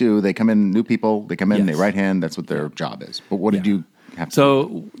guys do. They come in, new people. They come in, they right hand. That's what their job is. But what did you have to do?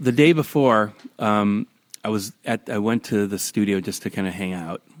 So the day before, I went to the studio just to kind of hang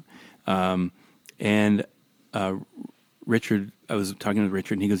out, and Richard. I was talking to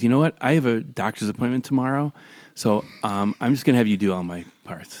Richard, and he goes, "You know what? I have a doctor's appointment tomorrow, so I'm just going to have you do all my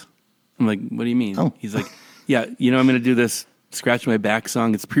parts." I'm like, "What do you mean?" Oh. He's like, "Yeah, I'm going to do this Scratch My Back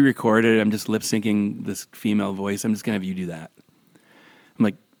song. It's pre-recorded. I'm just lip syncing this female voice. I'm just going to have you do that." I'm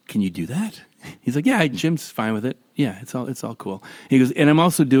like, "Can you do that?" He's like, "Yeah, Jim's fine with it. Yeah, it's all cool." He goes, "And I'm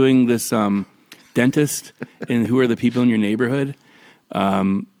also doing this dentist and Who Are the People in Your Neighborhood,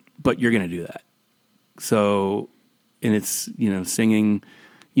 but you're going to do that." So, and it's singing.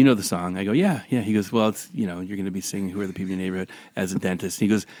 You know the song. I go, yeah. He goes, well, it's, you're going to be singing Who Are the People in Your Neighborhood as a dentist. He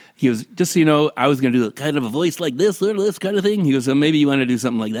goes, just so you know, I was going to do kind of a voice like this or this kind of thing. He goes, so maybe you want to do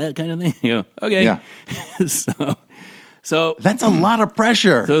something like that kind of thing. You go, okay. Yeah. So that's a lot of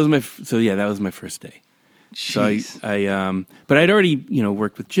pressure. that was my first day. Jeez. So I but I'd already,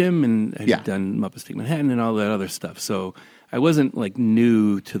 worked with Jim and I'd Yeah. done Muppets Take Manhattan and all that other stuff. So I wasn't like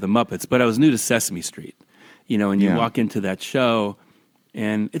new to the Muppets, but I was new to Sesame Street, and you walk into that show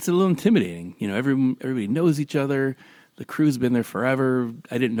and it's a little intimidating. Everybody knows each other. The crew's been there forever.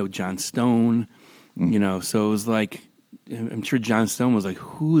 I didn't know John Stone, so it was like, I'm sure John Stone was like,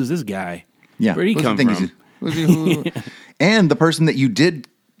 who is this guy? Yeah. Where'd he What's the come thing from? And the person that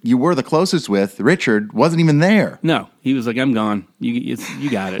you were the closest with, Richard, wasn't even there. No, he was like, "I'm gone. You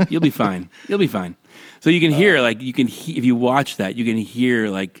got it. You'll be fine. You'll be fine." So you can hear, like, if you watch that, you can hear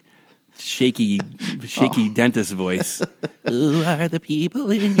like shaky dentist voice. Who are the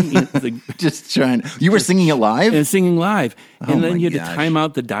people in you? Like, just trying. You were singing it live? And singing live. Oh And then my you had gosh. to time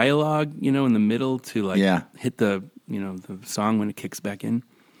out the dialogue, in the middle to like Yeah. hit the song when it kicks back in.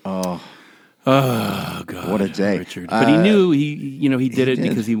 Oh, God. what a day. Richard. But he knew he did it did.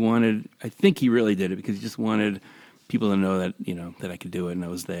 because he wanted, I think he really did it because he just wanted people to know that, that I could do it and I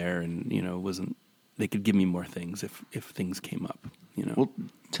was there and, they could give me more things if things came up, Well,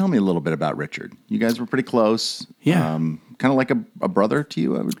 tell me a little bit about Richard. You guys were pretty close. Yeah. Kind of like a brother to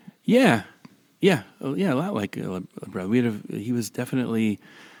you, I would. Yeah. Yeah. Oh, yeah. A lot like a brother. He was definitely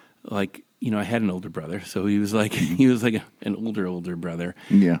like, I had an older brother. So he was like an older brother.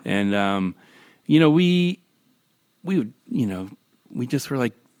 Yeah. And, we would, we just were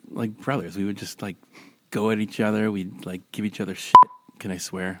like brothers. We would just like go at each other. We'd like give each other shit. Can I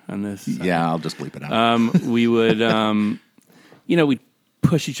swear on this? Yeah, I'll just bleep it out. We would, we'd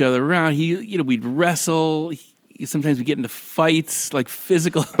push each other around. We'd wrestle. Sometimes we get into fights, like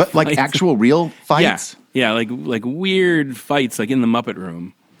physical But like fights. actual real fights? Yeah, like weird fights, like in the Muppet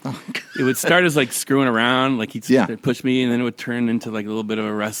Room. Oh, It would start as like screwing around, like he'd Yeah. push me, and then it would turn into like a little bit of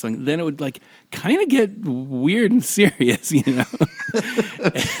a wrestling. Then it would like kind of get weird and serious, and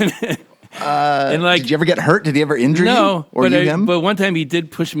like, Did you ever get hurt? Did he ever injure you? no, Or but you him? but one time he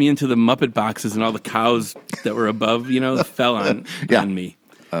did push me into the Muppet boxes, and all the cows that were above, fell on Yeah. on me.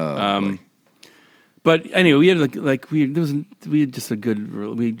 But anyway, we had we had just a good.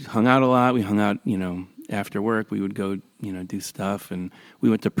 We hung out a lot. We hung out, after work. We would go, do stuff, and we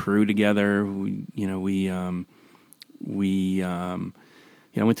went to Peru together.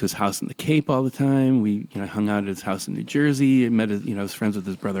 I went to his house in the Cape all the time. We, hung out at his house in New Jersey. I met, I was friends with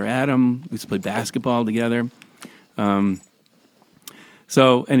his brother Adam. We used to play basketball together.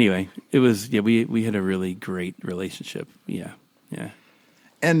 So anyway, it was, we had a really great relationship. Yeah.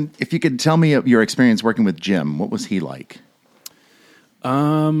 And if you could tell me your experience working with Jim, what was he like?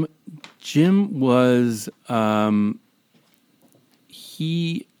 Jim was,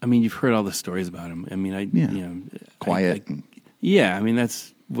 you've heard all the stories about him. I mean, Quiet. Yeah, I mean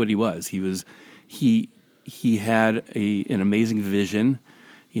that's what he was. He had an amazing vision.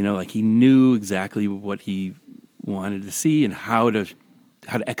 Like he knew exactly what he wanted to see and how to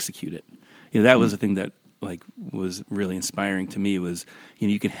execute it. That was the thing that like was really inspiring to me was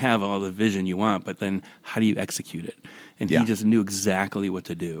you can have all the vision you want, but then how do you execute it? And he just knew exactly what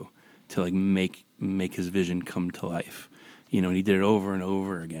to do to like make his vision come to life. And he did it over and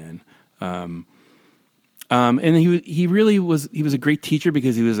over again. And he really was. He was a great teacher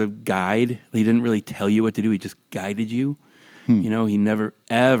because he was a guide. He didn't really tell you what to do. He just guided you. He never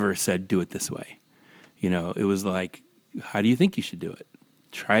ever said, "Do it this way." It was like, "How do you think you should do it?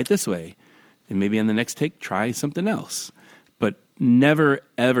 Try it this way, and maybe on the next take, try something else." But never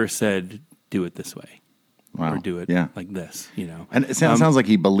ever said, "Do it this way," Wow. or "Do it Yeah. like this." And it sounds like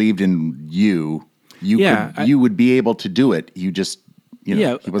he believed in you. Yeah, You would be able to do it. You just, he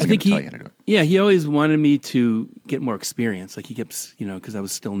wasn't going to tell you how to do it. Yeah, he always wanted me to get more experience. Like he kept, because I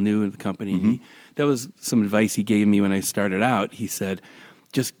was still new in the company. Mm-hmm. That was some advice he gave me when I started out. He said,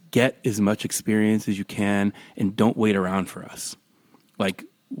 just get as much experience as you can and don't wait around for us. Like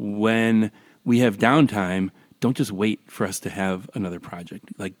when we have downtime, don't just wait for us to have another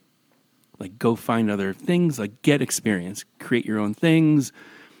project. Like go find other things, like get experience, create your own things,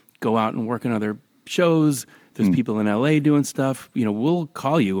 go out and work on other shows. There's people in LA doing stuff. We'll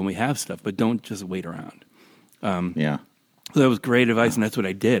call you when we have stuff, but don't just wait around. Yeah. So that was great advice, and that's what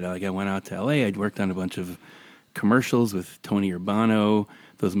I did. Like I went out to LA. I worked on a bunch of commercials with Tony Urbano,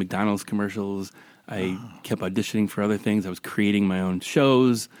 those McDonald's commercials. I kept auditioning for other things. I was creating my own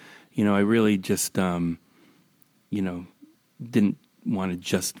shows. I really just, didn't want to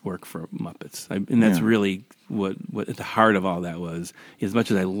just work for Muppets. And that's really what at the heart of all that was. As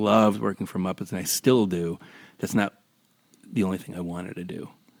much as I loved working for Muppets, and I still do, that's not the only thing I wanted to do.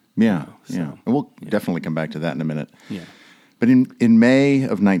 Yeah, So, yeah. And we'll definitely come back to that in a minute. Yeah. But in May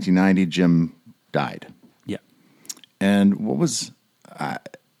of 1990, Jim died. Yeah. And what was...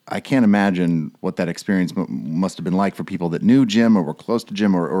 I can't imagine what that experience must have been like for people that knew Jim or were close to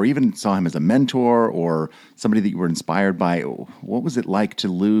Jim or even saw him as a mentor or somebody that you were inspired by. What was it like to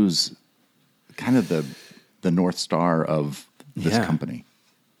lose kind of the North Star of this company?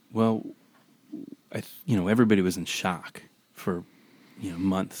 Well, everybody was in shock for,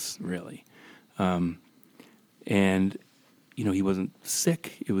 months, really. And, he wasn't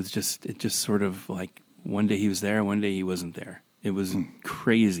sick. It just sort of like one day he was there, one day he wasn't there. It was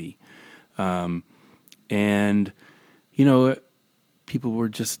crazy. And, people were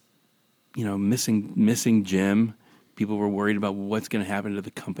just, missing Jim. People were worried about what's going to happen to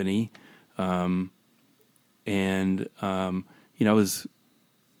the company. I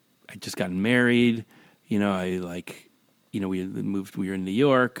just gotten married. We moved, we were in New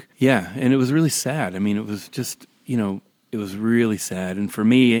York. Yeah. And it was really sad. I mean, it was just, it was really sad. And for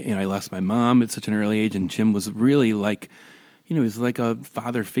me, I lost my mom at such an early age, and Jim was really like, he was like a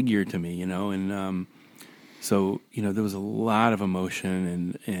father figure to me, and so, there was a lot of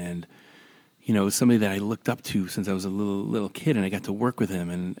emotion and it was somebody that I looked up to since I was a little kid, and I got to work with him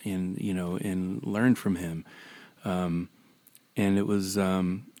and learn from him. And it was,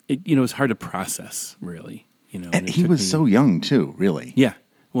 it was hard to process, really, And he was so young too, really. Yeah.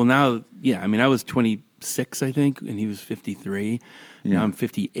 Well, now, I mean, I was 26, I think, and he was 53. Yeah. Now I'm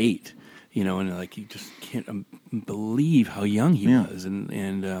 58, and like, you just can't believe how young he was. And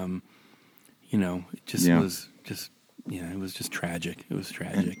it just was just, it was just tragic. It was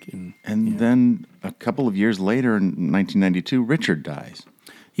tragic. And then a couple of years later, in 1992, Richard dies.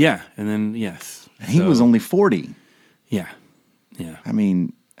 Yeah. And then, yes. He was only 40. Yeah. Yeah. I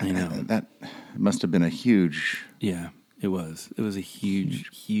mean, I know. That must have been a huge... Yeah, it was. It was a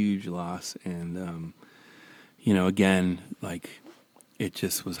huge loss. And, again, like, it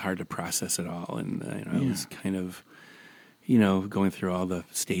just was hard to process it all. And, I was kind of, going through all the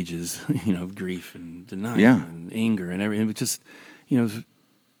stages, of grief and denial and anger and everything. It was just, it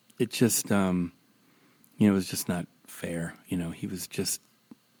was just not fair. He was just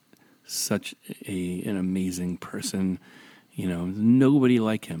such an amazing person. Nobody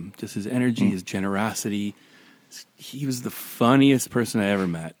like him. Just his energy, his generosity. He was the funniest person I ever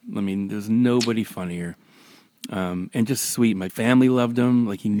met. I mean, there's nobody funnier. And just sweet. My family loved him.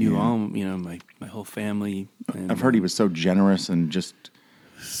 Like, he knew all, my whole family. And, I've heard he was so generous and just...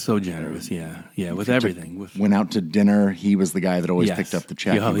 So generous, yeah. Yeah, with everything. Went out to dinner. He was the guy that always picked up the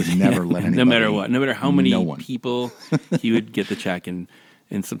check. He would never let anybody... No matter what. No matter how many people, he would get the check. And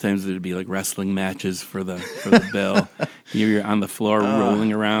sometimes there'd be like wrestling matches for the bill. You're on the floor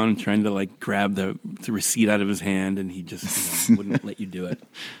rolling around trying to like grab the receipt out of his hand, and he just wouldn't let you do it.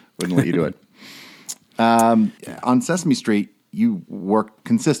 Wouldn't let you do it. On Sesame Street, you worked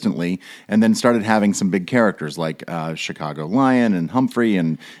consistently and then started having some big characters like Chicago Lion and Humphrey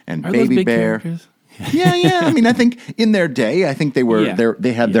and Are Baby those big Bear. characters? Yeah. I mean, I think in their day, I think they were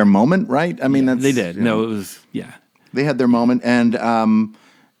they had their moment, right? I mean, they did. No, it was They had their moment, and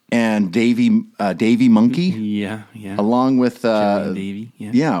Davy Monkey. Yeah. Along with Joey and Davy.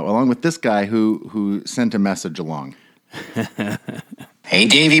 Yeah. Along with this guy who sent a message along. Hey,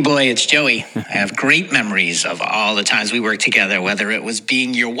 Davy boy, it's Joey. I have great memories of all the times we worked together, whether it was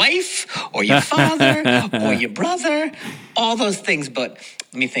being your wife or your father or your brother, all those things. But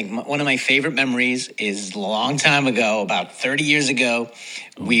let me think. One of my favorite memories is a long time ago, about 30 years ago.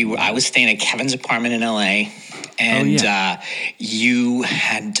 I was staying at Kevin's apartment in L.A., and you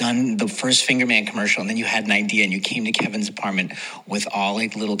had done the first Finger Man commercial, and then you had an idea, and you came to Kevin's apartment with all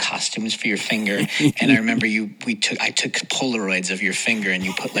like little costumes for your finger. And I remember I took Polaroids of your finger, and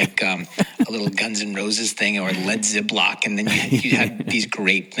you put like a little Guns N' Roses thing or Led Ziploc, and then you had these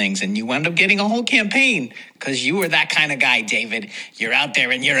great things, and you wound up getting a whole campaign because you were that kind of guy, David. You're out there,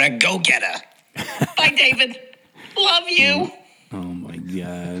 and you're a go-getter. Bye, David. Love you. Oh my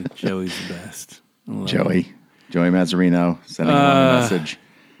God, Joey's the best. Joey Mazzarino sending along a message.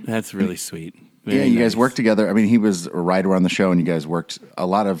 That's really sweet. You guys worked together. I mean, he was a writer on the show, and you guys worked a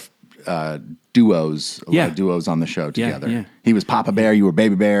lot of duos. A lot of duos on the show together. Yeah. He was Papa Bear, you were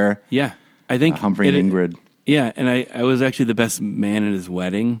Baby Bear. Yeah, I think Humphrey and Ingrid. Yeah, and I was actually the best man at his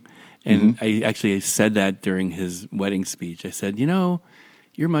wedding, and I said that during his wedding speech. I said,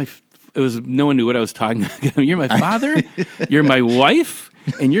 you're my. No one knew what I was talking about. You're my father, you're my wife,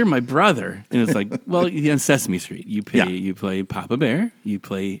 and you're my brother. And it's like, well, on Sesame Street, you play Papa Bear, you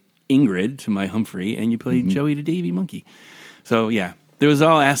play Ingrid to my Humphrey, and you play Joey to Davy Monkey. So yeah, there was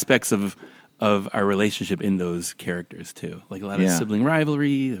all aspects of our relationship in those characters too. Like a lot of sibling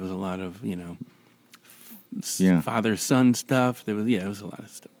rivalry. There was a lot of father-son stuff. There was a lot of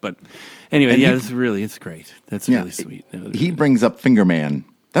stuff. But anyway, it's great. That's really sweet. He brings up Finger Man.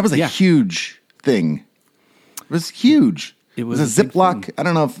 That was a huge thing. It was huge. It was a Ziploc. I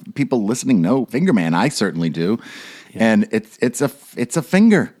don't know if people listening know Finger Man. I certainly do. Yeah. And it's a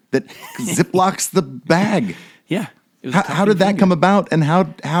finger that Ziplocs the bag. Yeah. How did that come about? And how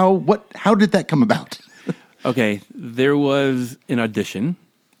did that come about? Okay, there was an audition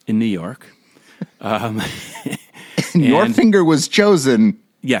in New York. And your finger was chosen.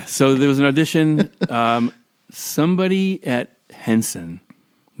 Yeah, so there was an audition. Somebody at Henson,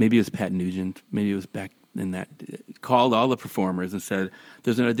 maybe it was Pat Nugent, maybe it was back in that, called all the performers and said,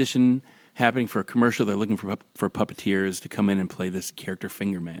 there's an audition happening for a commercial. They're looking for puppeteers to come in and play this character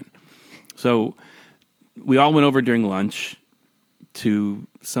Fingerman. So we all went over during lunch to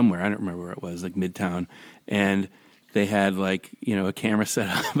somewhere, I don't remember where it was, like Midtown, and they had like, a camera set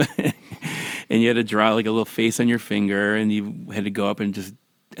up and you had to draw like a little face on your finger and you had to go up and just,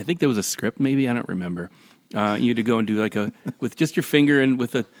 I think there was a script maybe, I don't remember. You had to go and do like with just your finger and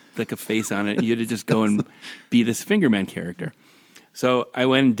with a face on it, you had to just go and be this Fingerman character. So I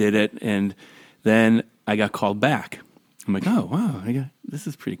went and did it, and then I got called back. I'm like, oh, wow, this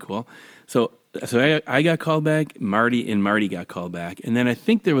is pretty cool. So I got called back, Marty got called back. And then I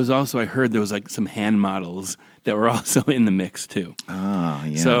think there was also, I heard there was like some hand models that were also in the mix too. Oh,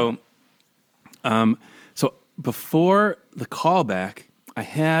 yeah. So before the callback, I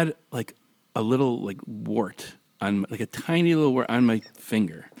had like a little like wart on, like a tiny little wart on my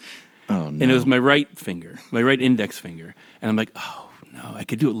finger. Oh, no. And it was my right finger, my right index finger. And I'm like, oh, no, I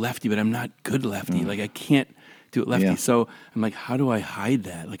could do it lefty, but I'm not good lefty. Like, I can't do it lefty. Yeah. So I'm like, how do I hide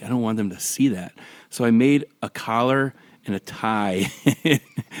that? Like, I don't want them to see that. So I made a collar and a tie.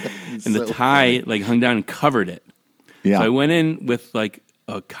 And the tie, like, hung down and covered it. Yeah. So I went in with, like,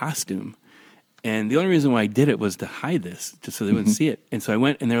 a costume. And the only reason why I did it was to hide this, just so they wouldn't see it. And so I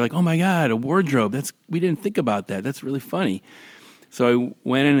went, and they're like, oh, my God, a wardrobe. We didn't think about that. That's really funny. So I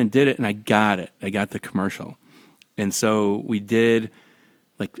went in and did it, and I got it. I got the commercial. And so we did,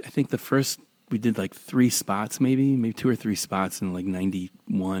 like, I think we did like 3 spots, maybe 2 or 3 spots in like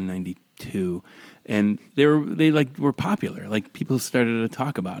 91, 92. And they were popular. Like, people started to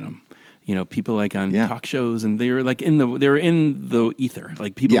talk about them. People like on talk shows, and they were like in the ether.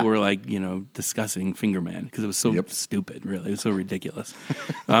 Like, people were like, discussing Fingerman because it was so stupid, really. It was so ridiculous.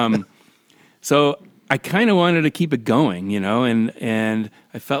 So I kind of wanted to keep it going, and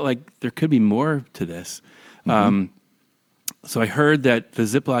I felt like there could be more to this. So I heard that the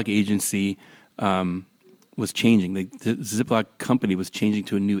Ziploc agency was changing. The Ziploc company was changing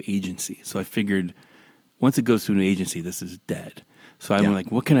to a new agency. So I figured once it goes to an agency, this is dead. So I'm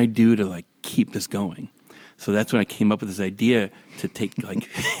like, what can I do to like keep this going? So that's when I came up with this idea to take like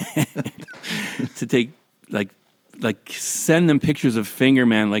send them pictures of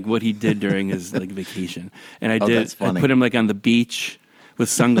Fingerman, like what he did during his like vacation. And I put him like on the beach with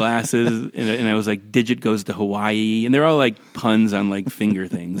sunglasses, and I was like, Digit goes to Hawaii, and they're all like puns on like finger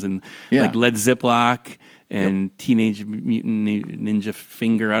things, and like Led Ziploc and Teenage Mutant Ninja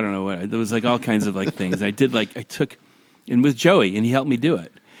Finger. I don't know what. There was like all kinds of like things. I took, and with Joey, and he helped me do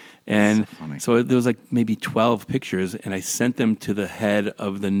it. And so there was like maybe 12 pictures, and I sent them to the head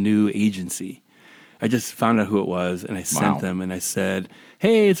of the new agency. I just found out who it was, and I sent them, and I said,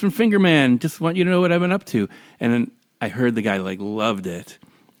 hey, it's from Fingerman. Just want you to know what I've been up to. And then I heard the guy like loved it.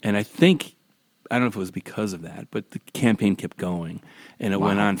 And I don't know if it was because of that, but the campaign kept going, and it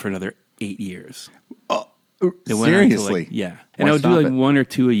went on for another 8 years. Oh, it went seriously? On to and I would do like 1 or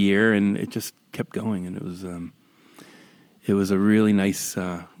 2 a year, and it just kept going, and it was a really nice,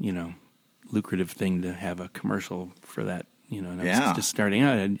 lucrative thing to have a commercial for that. And I was just starting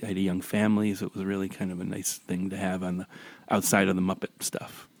out. I had a young family, so it was really kind of a nice thing to have on the outside of the Muppet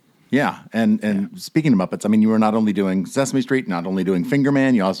stuff. Yeah, and speaking of Muppets, I mean, you were not only doing Sesame Street, not only doing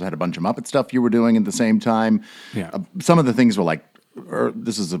Fingerman, you also had a bunch of Muppet stuff you were doing at the same time. Yeah. Some of the things were like,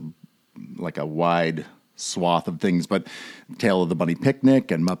 this is like a wide swath of things, but Tale of the Bunny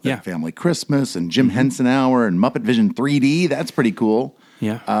Picnic and Muppet Family Christmas and Jim Henson Hour and Muppet Vision 3D. That's pretty cool.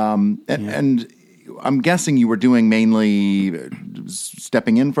 Yeah. And I'm guessing you were doing mainly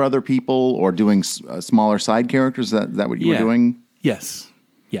stepping in for other people or doing smaller side characters. Is that what you were doing? Yes.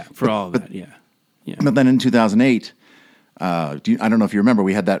 Yeah, all of that, yeah. But then in 2008, I don't know if you remember,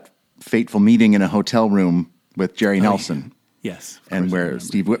 we had that fateful meeting in a hotel room with Jerry Nelson. Yeah. Yes. And where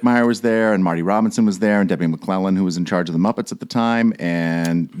Steve Whitmire was there, and Marty Robinson was there, and Debbie McClellan, who was in charge of the Muppets at the time,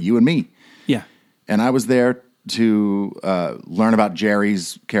 and you and me. Yeah. And I was there to learn about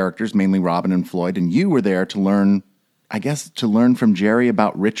Jerry's characters, mainly Robin and Floyd, and you were there to learn from Jerry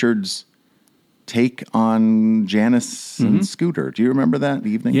about Richard's take on Janice and Scooter. Do you remember that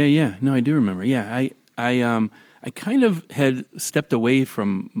evening? Yeah. No, I do remember. Yeah, I kind of had stepped away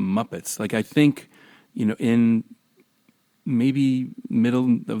from Muppets. Like, I think, in maybe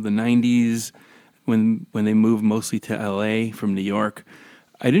middle of the 90s, when they moved mostly to LA from New York,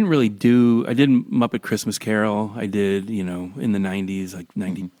 I did Muppet Christmas Carol. I did, in the 90s, like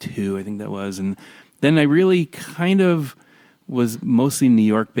 92, I think that was. And then I really kind of was mostly New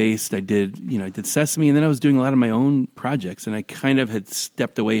York based. I did Sesame, and then I was doing a lot of my own projects, and I kind of had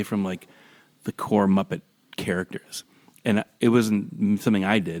stepped away from like the core Muppet characters. And it wasn't something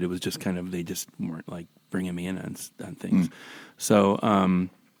I did. It was just kind of, they just weren't like bringing me in on things. So, and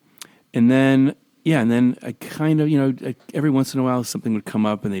then I kind of, every once in a while something would come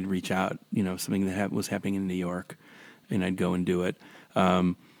up and they'd reach out, something that was happening in New York, and I'd go and do it.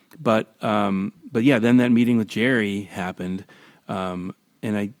 But yeah, then that meeting with Jerry happened, and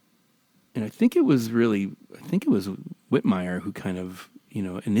I think it was Whitmire who kind of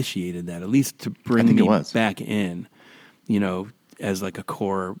initiated that, at least to bring me back in, as like a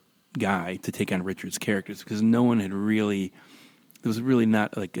core guy to take on Richard's characters, because no one had really. There was really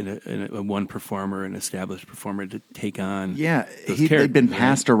not like a one performer, an established performer to take on. Yeah, they'd been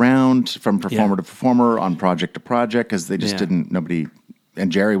passed around from performer to performer, on project to project, because they just nobody. And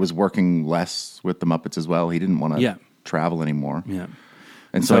Jerry was working less with the Muppets as well. He didn't want to travel anymore. Yeah.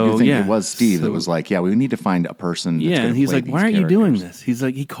 And so I do think it was Steve that was like, we need to find a person that's and he's like, why aren't you doing this? He's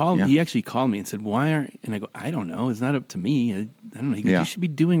like, he actually called me and said, why aren't, and I go, I don't know. It's not up to me. I don't know. He goes, you should be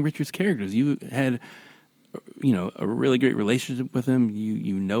doing Richard's characters. You had, a really great relationship with him.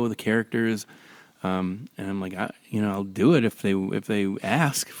 You know the characters. And I'm like, I'll do it if they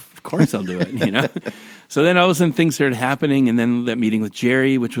ask. Of course I'll do it, So then all of a sudden things started happening, and then that meeting with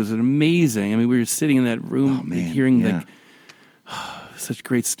Jerry, which was amazing. I mean, we were sitting in that room hearing like such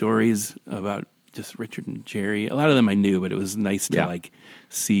great stories about just Richard and Jerry. A lot of them I knew, but it was nice to like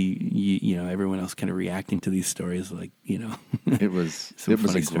see everyone else kind of reacting to these stories, like It was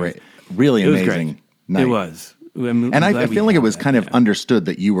a great, really amazing night. It was. And I feel like it was kind of understood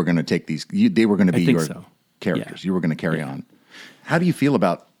that you were going to take these. They were going to be your characters. Yeah. You were going to carry on. How do you feel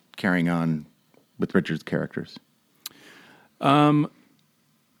about carrying on with Richard's characters? I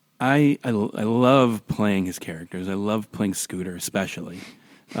love playing his characters. I love playing Scooter, especially.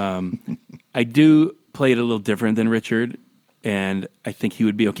 I do play it a little different than Richard, and I think he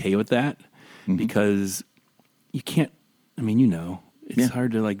would be okay with that because you can't. I mean, it's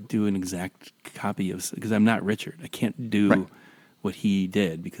hard to like do an exact copy of, because I'm not Richard. I can't do what he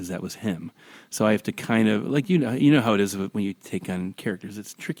did because that was him. So I have to kind of like you know how it is when you take on characters.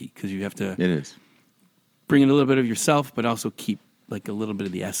 It's tricky because you have to. It is. Bring in a little bit of yourself, but also keep like a little bit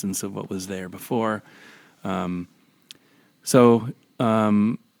of the essence of what was there before. But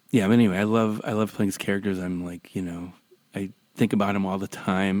anyway, I love playing his characters. I'm like, I think about him all the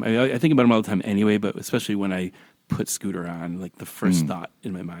time. I think about him all the time anyway, but especially when I put Scooter on, like the first thought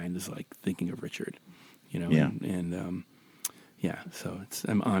in my mind is like thinking of Richard, so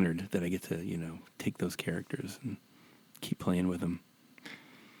I'm honored that I get to, take those characters and keep playing with them.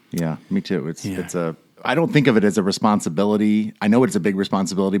 Yeah, me too. I don't think of it as a responsibility. I know it's a big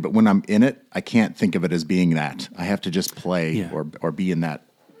responsibility, but when I'm in it, I can't think of it as being that. I have to just play or be in that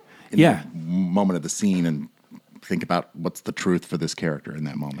the moment of the scene and think about what's the truth for this character in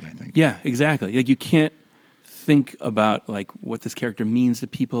that moment, I think. Yeah, exactly. Like you can't think about like what this character means to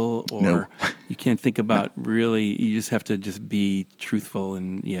people, or you can't think about really, you just have to just be truthful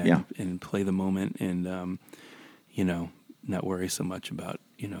and and play the moment and not worry so much about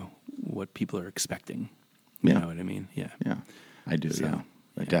what people are expecting. You know what I mean? Yeah. I do.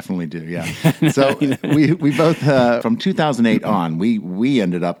 I definitely do. Yeah. So we both from 2008 on, we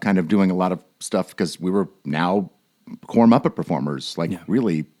ended up kind of doing a lot of stuff because we were now core Muppet performers.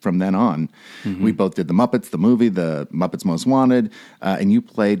 Really from then on, we both did the Muppets, the movie, the Muppets Most Wanted, and you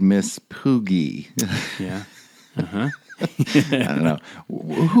played Miss Poogie. Yeah. I don't know.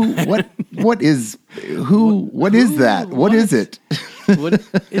 What is that? What is it?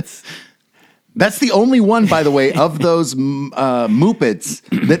 That's the only one, by the way, of those Muppets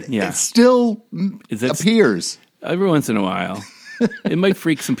that still appears. Every once in a while. It might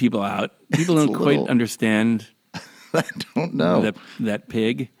freak some people out. People don't quite understand. I don't know. That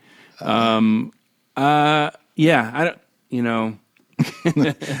pig. I don't, I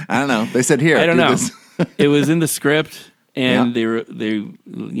don't know. They said here. I don't know. It was in the script, and they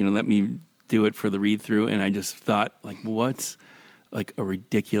let me do it for the read through, and I just thought, like, what's like a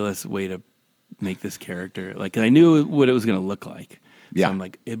ridiculous way to make this character? Like, I knew what it was going to look like. So I'm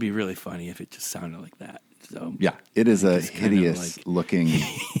like, it'd be really funny if it just sounded like that. So it is a hideous looking.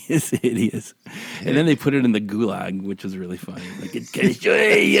 It's hideous. And then they put it in the gulag, which was really funny. Like,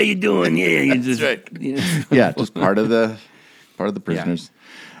 hey, how you doing? Yeah, you just just part of the prisoners. Yeah.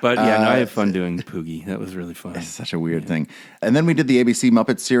 But I had fun doing Poogie. That was really fun. It's such a weird thing. And then we did the ABC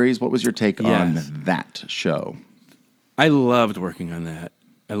Muppet series. What was your take on that show? I loved working on that.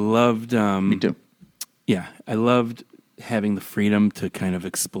 I loved. Me too. Yeah, I loved having the freedom to kind of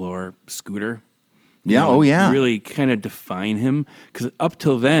explore Scooter Yeah, oh yeah. Really kind of define him. Because up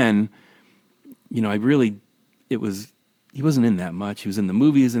till then, he wasn't in that much. He was in the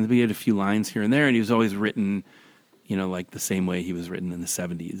movies, and we had a few lines here and there, and he was always written, like the same way he was written in the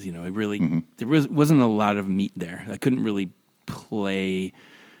 70s. There wasn't a lot of meat there. I couldn't really play,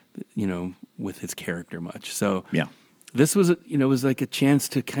 with his character much. So yeah. This was, was like a chance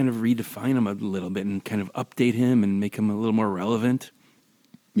to kind of redefine him a little bit and kind of update him and make him a little more relevant.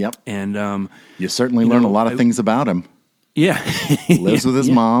 Yep. And you certainly learn a lot of things about him. Yeah. Lives with his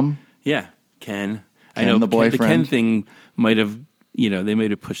mom. Yeah. Ken. I know the boyfriend. The Ken thing might have, they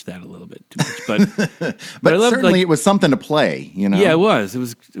might have pushed that a little bit too much. But I loved, certainly it was something to play, Yeah, it was.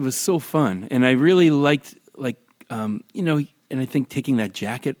 It was so fun. And I really liked, and I think taking that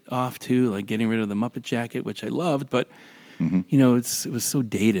jacket off too, like getting rid of the Muppet jacket, which I loved, but it was so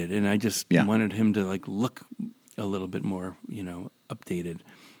dated, and I just wanted him to look a little bit more, updated.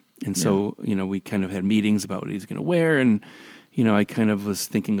 And so, we kind of had meetings about what he's going to wear, and I kind of was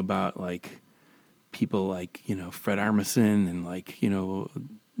thinking about people like Fred Armisen and like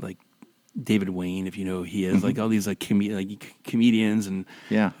David Wayne, if you know who he is, all these comedians, and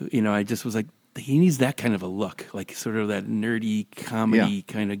I just was like, he needs that kind of a look, sort of that nerdy comedy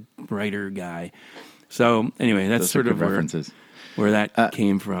kind of writer guy. So anyway, that's Those sort of where that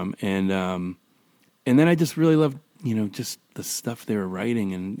came from, and then I just really loved just the stuff they were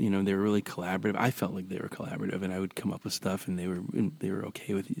writing, and they were really collaborative. I felt like they were collaborative, and I would come up with stuff, and they were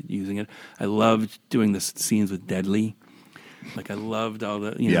okay with using it. I loved doing the scenes with Deadly. I loved all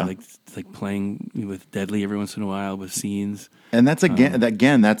the playing with Deadly every once in a while with scenes. And that's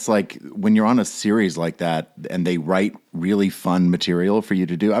that's like when you're on a series like that and they write really fun material for you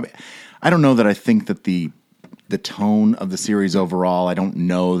to do. I don't know that I think that the tone of the series overall, I don't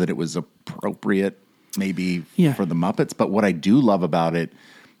know that it was appropriate maybe for the Muppets, but what I do love about it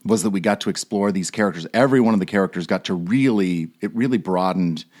was that we got to explore these characters. Every one of the characters got to really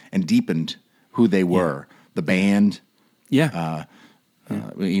broadened and deepened who they were. The band. Yeah.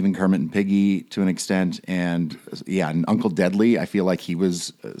 Even Kermit and Piggy to an extent. And and Uncle Deadly, I feel like he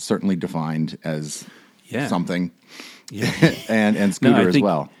was certainly defined as something. Yeah. and Scooter as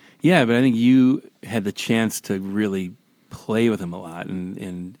well. Yeah, but I think you had the chance to really play with him a lot.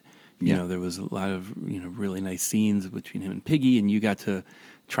 And there was a lot of, really nice scenes between him and Piggy, and you got to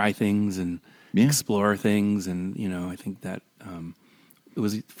try things and explore things. And, I think that it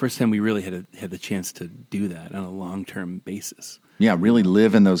was the first time we really had the chance to do that on a long-term basis. Yeah, really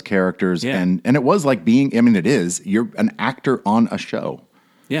live in those characters. Yeah. And it was like it is. You're an actor on a show.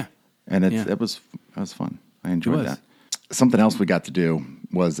 Yeah. And that was fun. I enjoyed that. Something else we got to do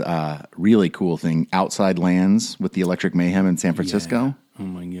was a really cool thing, Outside Lands with the Electric Mayhem in San Francisco. Yeah. Oh,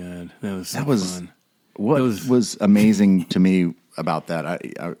 my God. That was fun. What was amazing to me about that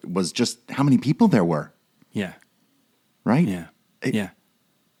I was just how many people there were. Yeah. Right? Yeah.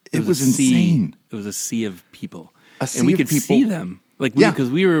 It was insane. It was a sea of people. And we could see them. Because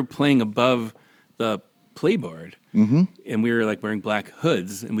we were playing above the playboard, and we were wearing black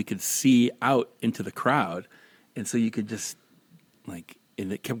hoods, and we could see out into the crowd. And so you could just, and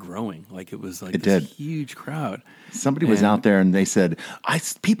it kept growing. It was this huge crowd. Somebody was out there, and they said,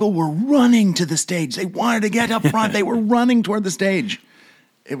 people were running to the stage. They wanted to get up front. They were running toward the stage.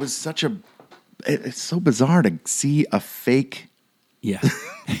 It was it's so bizarre to see a fake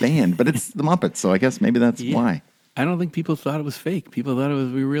band, but it's the Muppets, so I guess maybe that's why. I don't think people thought it was fake. People thought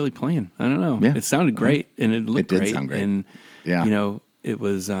we were really playing. I don't know. Yeah. It sounded great, and it looked great. It did sound great. And,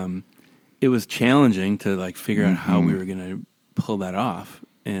 it was challenging to, figure out how we were going to pull that off.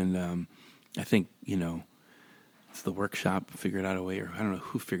 And I think, it's the workshop figured out a way, or I don't know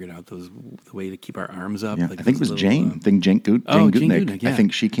who figured out the way to keep our arms up. Yeah, I think it was Jane. I think Jane Gutnick. I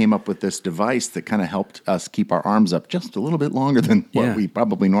think she came up with this device that kind of helped us keep our arms up just a little bit longer than what we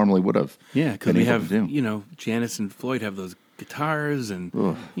probably normally would have. Yeah, because we have, Janice and Floyd have those guitars, and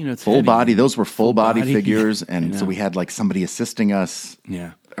it's full body. Those were full body figures, and so we had somebody assisting us.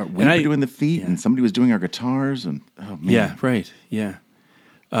 Yeah, we were doing the feet, and somebody was doing our guitars, and oh man, yeah, right, yeah.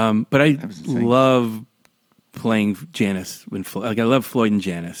 But I love playing Janice when I love Floyd and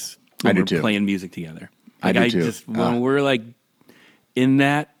Janice. When we're playing music together. I do too. When we're in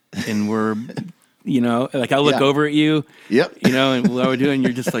that, and we're I'll look over at you. Yep. And while we're doing,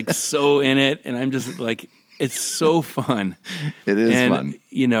 you're just so in it, and I'm just it's so fun. It is fun.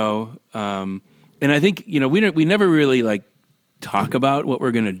 And I think we never really talk about what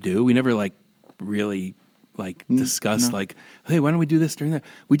we're gonna do. We never really discuss hey, why don't we do this during that?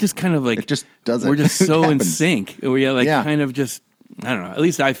 We just kind of it just doesn't. We're just so in sync. We're kind of just I don't know. At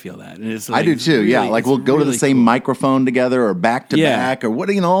least I feel that. And it's I do too. Really, like we'll go to the same microphone together or back to back or what,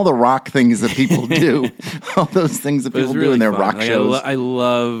 all the rock things that people do, all those things that people do in their rock shows. I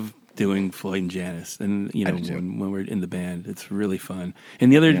love doing Floyd and Janice, and when we're in the band, it's really fun.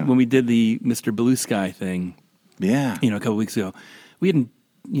 And the other when we did the Mr. Blue Sky thing, a couple weeks ago, we hadn't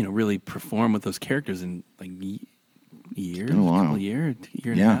really performed with those characters in like year and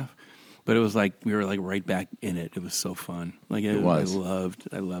a half. But it was like we were like right back in it. It was so fun. Like it was.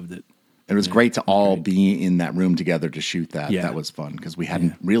 I loved it. It was great to all be in that room together to shoot that. Yeah. That was fun because we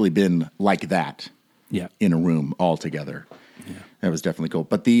hadn't really been like that in a room all together. Yeah. That was definitely cool.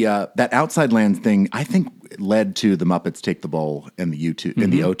 But the that Outside Lands thing, I think, led to the Muppets Take the Bowl and the U2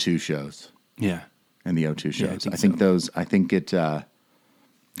 and the O2 shows. Yeah. And the O2 shows. I think it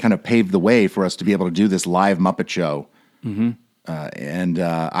kind of paved the way for us to be able to do this live Muppet show. Mm-hmm. And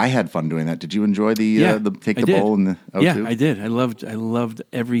I had fun doing that. Did you enjoy the Take the Bowl and the O2? Yeah, I did. I loved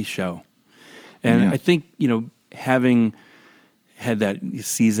every show. And I think, having had that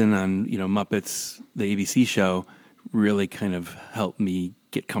season on, Muppets, the ABC show, really kind of helped me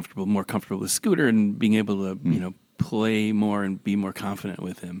get more comfortable with Scooter and being able to, play more and be more confident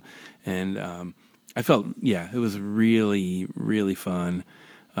with him. And I felt, it was really, really fun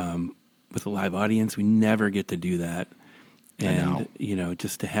with a live audience. We never get to do that. And,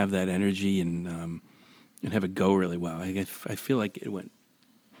 just to have that energy and have it go really well. I feel like it went,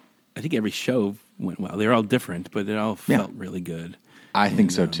 I think every show went well. They're all different, but it all felt really good. I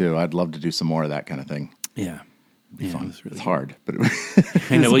think so too. I'd love to do some more of that kind of thing. Yeah. It'd be fun. It was it's hard, but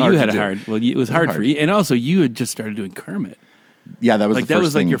I know. Well, you had it was hard for you. And also you had just started doing Kermit. Yeah, that was the first thing. That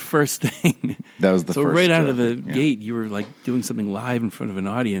was like your first thing. That was the first. So right out of the gate, you were like doing something live in front of an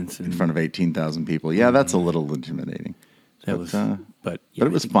audience. In front of 18,000 people. Yeah, that's a little intimidating. But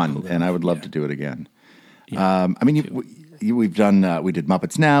it was fun, and I would love to do it again. Yeah, we've done. We did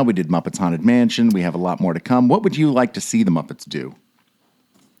Muppets Now. We did Muppets Haunted Mansion. We have a lot more to come. What would you like to see the Muppets do?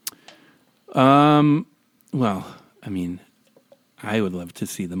 Well, I would love to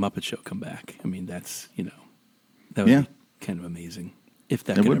see the Muppet Show come back. That's that would be kind of amazing if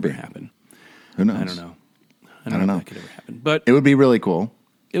that could ever happen. Who knows? I don't know. I don't know if that could ever happen, but it would be really cool.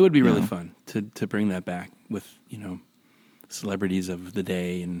 It would be really fun to bring that back with celebrities of the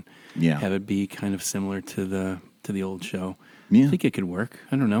day and have it be kind of similar to the old show. Yeah. I think it could work.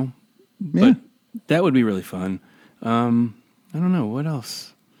 I don't know. But that would be really fun. I don't know. What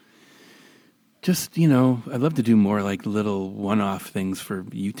else? Just, I'd love to do more like little one-off things for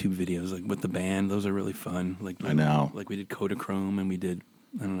YouTube videos, like with the band. Those are really fun. I know. Like we did Kodachrome and we did,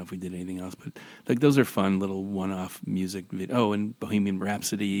 I don't know if we did anything else, but like those are fun little one-off music videos. Oh, and Bohemian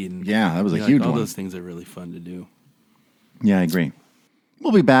Rhapsody. And that was a huge one. All those things are really fun to do. Yeah, I agree.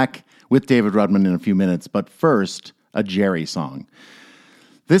 We'll be back with David Rudman in a few minutes, but first, a Jerry song.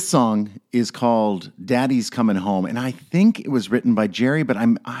 This song is called Daddy's Coming Home, and I think it was written by Jerry, but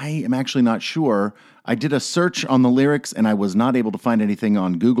I am actually not sure. I did a search on the lyrics, and I was not able to find anything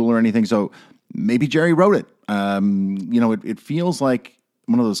on Google or anything, so maybe Jerry wrote it. It feels like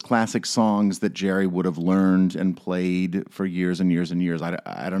one of those classic songs that Jerry would have learned and played for years and years and years.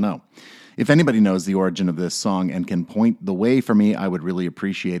 I don't know. If anybody knows the origin of this song and can point the way for me, I would really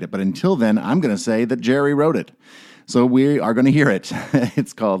appreciate it. But until then, I'm going to say that Jerry wrote it. So we are going to hear it.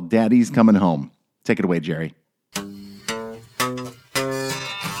 It's called Daddy's Coming Home. Take it away, Jerry. When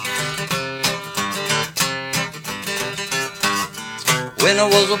I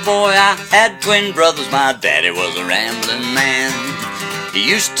was a boy, I had twin brothers. My daddy was a rambling man. He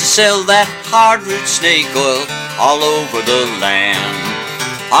used to sell that hard-root snake oil all over the land.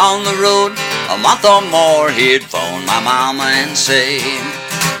 On the road, a month or more, he'd phone my mama and say,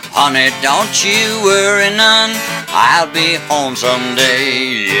 honey, don't you worry none, I'll be home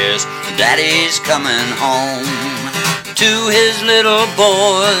someday. Yes, Daddy's coming home. To his little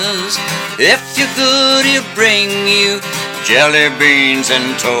boys, if you're good, he'll bring you jelly beans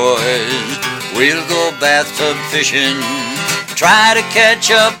and toys. We'll go bathtub fishing, try to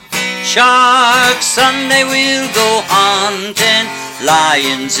catch up sharks. Sunday we'll go hunting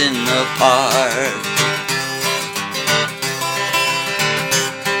lions in the park.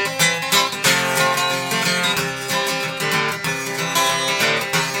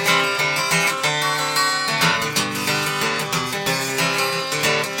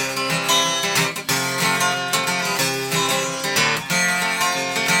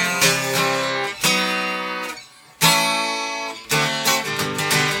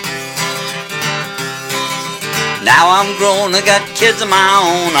 Now I'm grown, I got kids of my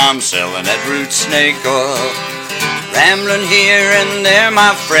own, I'm selling that root snake oil Rambling here and there,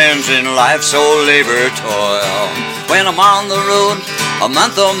 my friends, in life's old labor toil. When I'm on the road a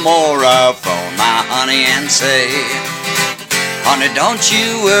month or more, I'll phone my honey and say, honey, don't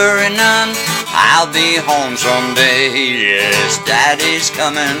you worry none, I'll be home someday. Yes, Daddy's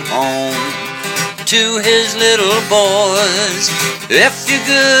coming home to his little boys. If you're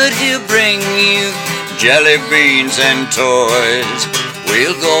good, he'll bring you jelly beans and toys.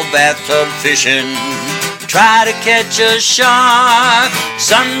 We'll go bathtub fishing, try to catch a shark.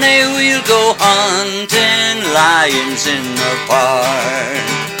 Sunday we'll go hunting lions in the park.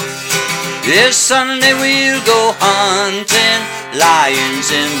 Yes, Sunday we'll go hunting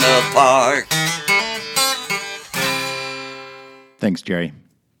lions in the park. Thanks, Jerry.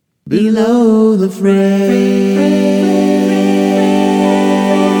 Below the frame.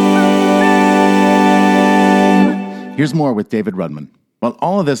 Here's more with David Rudman. Well,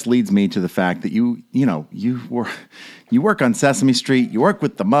 all of this leads me to the fact that you work on Sesame Street, you work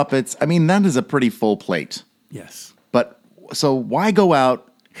with the Muppets. I mean, that is a pretty full plate. Yes. But so why go out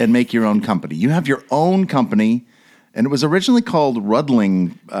and make your own company? You have your own company, and it was originally called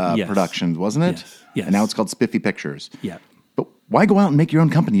Rudling Yes. Productions, wasn't it? Yes. And now it's called Spiffy Pictures. Yeah. But why go out and make your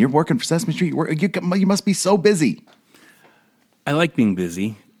own company? You're working for Sesame Street. You must be so busy. I like being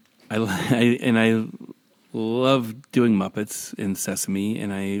busy. I love doing Muppets and Sesame,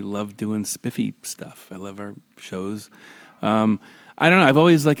 and I love doing Spiffy stuff. I love our shows. I don't know. I've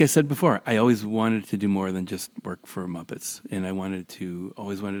always, like I said before, I always wanted to do more than just work for Muppets, and I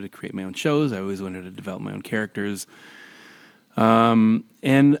always wanted to create my own shows. I always wanted to develop my own characters. And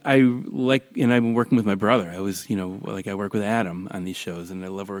I've been working with my brother. I was, I work with Adam on these shows, and I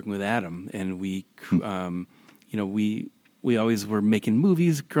love working with Adam. And we always were making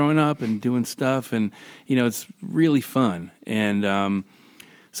movies growing up and doing stuff, and it's really fun. And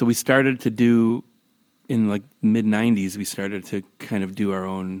so we started to do, in like mid '90s, we started to kind of do our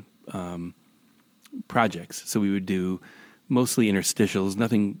own projects. So we would do mostly interstitials,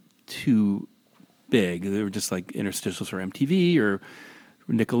 nothing too big. They were just like interstitials for MTV or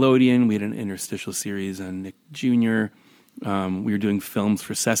Nickelodeon. We had an interstitial series on Nick Jr. We were doing films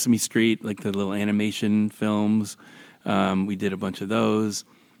for Sesame Street, like the little animation films. We did a bunch of those.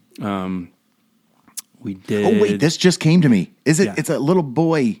 We did. Oh wait, this just came to me. Is it? Yeah. It's a little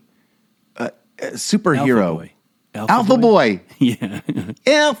boy, superhero. Alpha Boy. Yeah.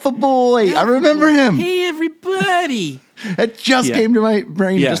 Alpha Boy. I remember him. Hey, everybody. It just came to my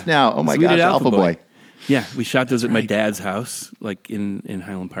brain just now. Oh my So we gosh, did Alpha Boy. Yeah, we shot those at my dad's house, like in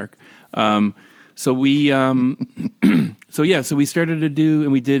Highland Park. So we started to do,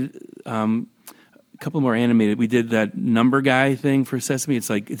 and we did a couple more animated. We did that number guy thing for Sesame.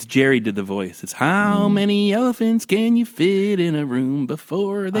 It's Jerry did the voice. It's how many elephants can you fit in a room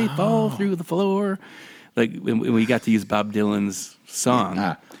before they fall through the floor? Like, and we got to use Bob Dylan's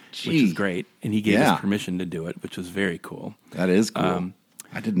song, which is great, and he gave us permission to do it, which was very cool. That is cool.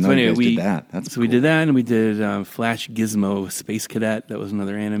 I didn't know So anyway, you guys did that. That's we did that, and we did Flash Gizmo Space Cadet. That was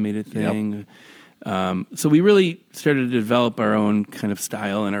another animated thing. Yep. So we really started to develop our own kind of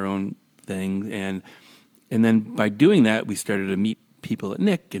style and our own thing, and then by doing that, we started to meet people at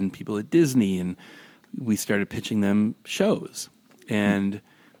Nick and people at Disney, and we started pitching them shows. And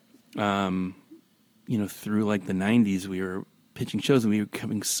through like the 90s, we were pitching shows, and we were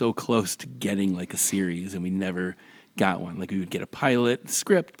coming so close to getting like a series, and we never got one. Like we would get a pilot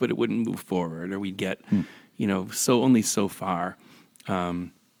script, but it wouldn't move forward, or we'd get, only so far.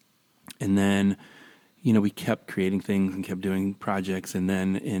 And then, we kept creating things and kept doing projects. And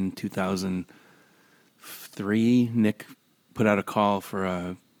then in 2003, Nick put out a call for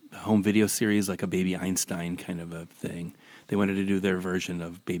a home video series, like a Baby Einstein kind of a thing. They wanted to do their version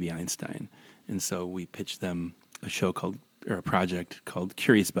of Baby Einstein. And so we pitched them a project called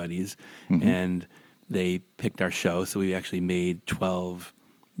Curious Buddies, and they picked our show. So we actually made 12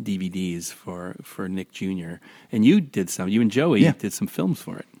 DVDs for Nick Jr. And you and Joey did some films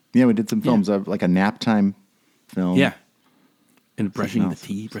for it. Yeah, we did some films of like a nap time film. Yeah. And brushing your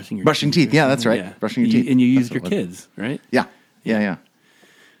teeth. Yeah, that's right. Yeah. Brushing your teeth. And you used your kids, right? Yeah.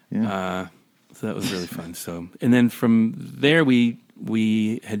 So that was really fun. So, and then from there, we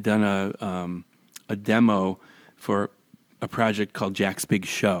had done a demo for a project called Jack's Big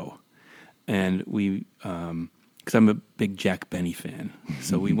Show, and we, because I'm a big Jack Benny fan,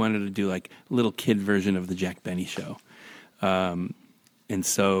 so we wanted to do like a little kid version of the Jack Benny Show, and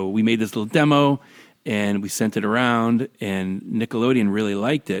so we made this little demo, and we sent it around, and Nickelodeon really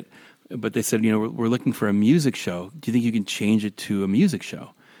liked it, but they said, we're looking for a music show. Do you think you can change it to a music show?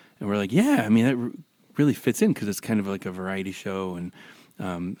 And we're like, yeah, I mean, that really fits in because it's kind of like a variety show, and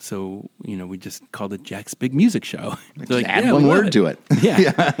So, we just called it Jack's Big Music Show. So add one word to it.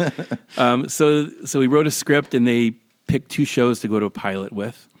 Yeah. So we wrote a script, and they picked 2 shows to go to a pilot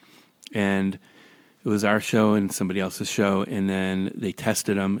with. And it was our show and somebody else's show. And then they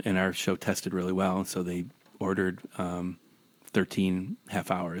tested them, and our show tested really well. And so they ordered 13 half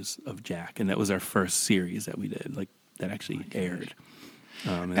hours of Jack. And that was our first series that we did, that actually aired.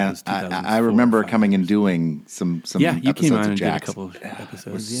 And I remember coming and doing some you episodes came on of and did a Jack's. couple of episodes.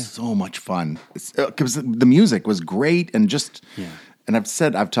 It was so much fun because the music was great and and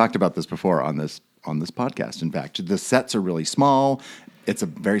I've talked about this before on this podcast. In fact, the sets are really small. It's a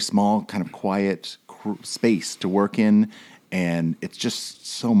very small kind of quiet space to work in, and it's just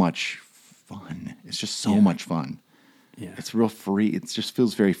so much fun. It's just so much fun. Yeah, it's real free. It just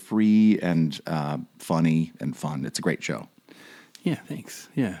feels very free and funny and fun. It's a great show. Yeah, thanks.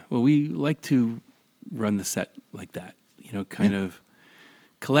 Yeah. Well, we like to run the set like that, kind of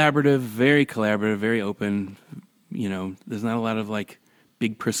collaborative, very open. There's not a lot of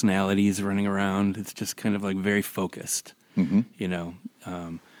big personalities running around. It's just kind of very focused, and,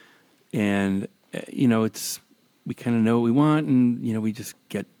 it's, we kind of know what we want, and, we just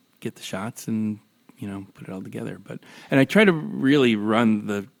get the shots and, put it all together. And I try to really run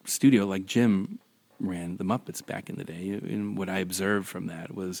the studio like Jim ran the Muppets back in the day, and what I observed from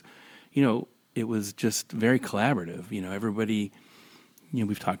that was, it was just very collaborative. Everybody,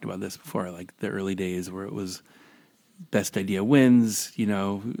 we've talked about this before, the early days where it was best idea wins.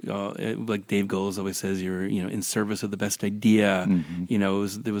 Like Dave Goles always says, you're in service of the best idea.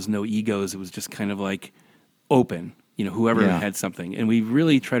 Mm-hmm. There was no egos. It was just kind of open. Whoever had something, and we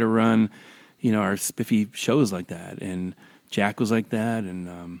really try to run, our spiffy shows like that. And Jack was like that,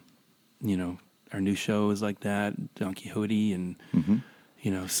 and our new show is like that, Don Quixote, and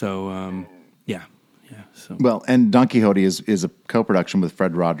So well, and Don Quixote is a co-production with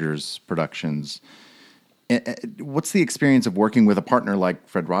Fred Rogers Productions. What's the experience of working with a partner like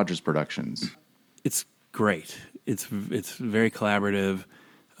Fred Rogers Productions? It's great. It's very collaborative.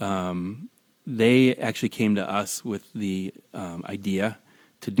 They actually came to us with the idea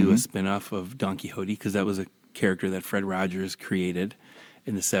to do a spin-off of Don Quixote, because that was a character that Fred Rogers created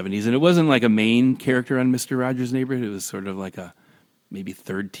in the 70s. And it wasn't like a main character on Mr. Rogers' Neighborhood. It was sort of like a maybe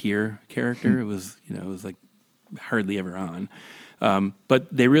third-tier character. It was, it was hardly ever on. But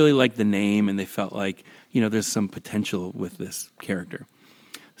they really liked the name, and they felt like, there's some potential with this character.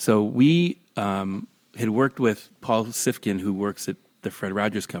 So we had worked with Paul Sifkin, who works at the Fred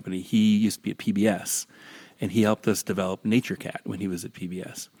Rogers Company. He used to be at PBS, and he helped us develop Nature Cat when he was at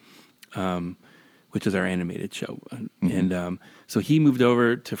PBS. Which is our animated show. And so he moved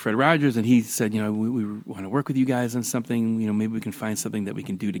over to Fred Rogers, and he said, we want to work with you guys on something, maybe we can find something that we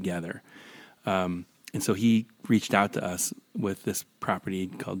can do together. And so he reached out to us with this property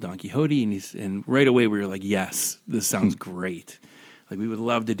called Don Quixote, and right away we were like, yes, this sounds great. We would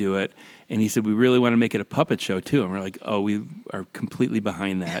love to do it. And he said, we really want to make it a puppet show too. And we're like, oh, we are completely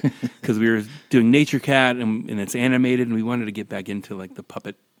behind that, because we were doing Nature Cat, and it's animated, and we wanted to get back into the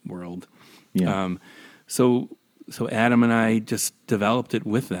puppet world. Yeah. So Adam and I just developed it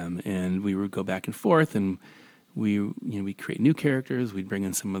with them, and we would go back and forth, and we create new characters. We'd bring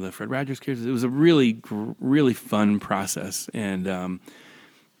in some of the Fred Rogers characters. It was a really, really fun process, and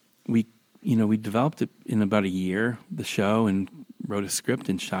we developed it in about a year, the show, and wrote a script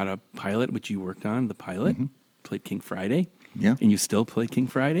and shot a pilot, which you worked on. The pilot played King Friday, and you still play King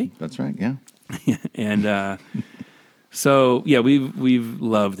Friday. That's right, yeah. And so we've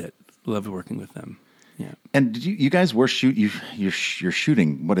loved it. Loved working with them. Yeah. And did you guys were you're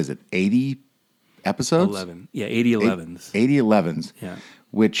shooting, what is it, 80 episodes? 11. Yeah, 80 11s. 80 11s. Yeah.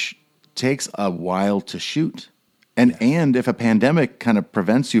 Which takes a while to shoot. And if a pandemic kind of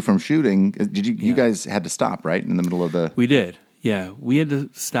prevents you from shooting, you guys had to stop, right? In the middle of the... We did. Yeah. We had to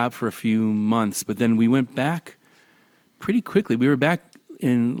stop for a few months, but then we went back pretty quickly. We were back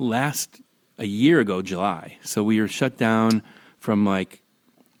a year ago, July. So we were shut down from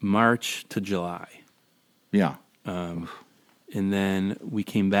March to July. Yeah. And then we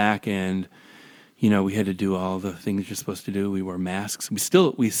came back, and, we had to do all the things you're supposed to do. We wore masks. We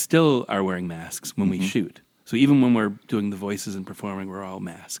still are wearing masks when we shoot. So even when we're doing the voices and performing, we're all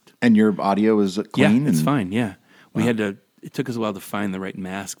masked. And your audio is clean? Yeah, it's fine, yeah. We had to, it took us a while to find the right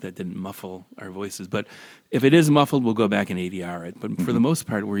mask that didn't muffle our voices. But if it is muffled, we'll go back and ADR it. But for the most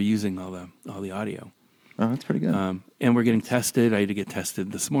part, we're using all the audio. Oh, that's pretty good. And we're getting tested. I had to get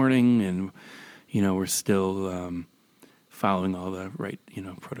tested this morning, and we're still following all the right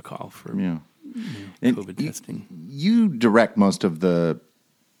protocol for COVID testing. You direct most of the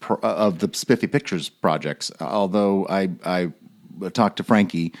Spiffy Pictures projects, although I talked to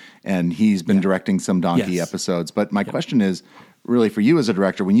Frankie, and he's been directing some Donkey episodes. But my question is, really for you as a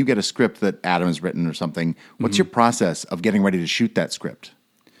director, when you get a script that Adam has written or something, what's your process of getting ready to shoot that script?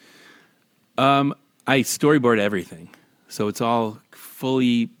 I storyboard everything. So it's all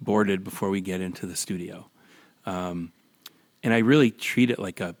fully boarded before we get into the studio. And I really treat it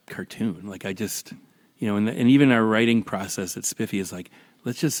like a cartoon. Like I just, and even our writing process at Spiffy is like,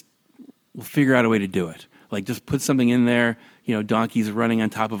 we'll figure out a way to do it. Like just put something in there, Donkey's running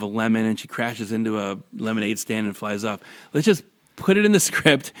on top of a lemon and she crashes into a lemonade stand and flies off. Let's just put it in the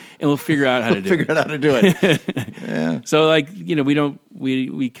script and we'll figure out how to do it. Figure out how to do it. Yeah. So like,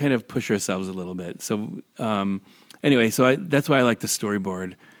 we kind of push ourselves a little bit. So anyway, that's why I like to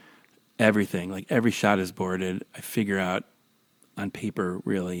storyboard everything. Like every shot is boarded. I figure out on paper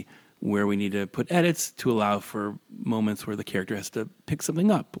really where we need to put edits to allow for moments where the character has to pick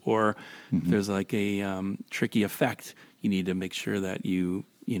something up, or if there's like a tricky effect, you need to make sure that you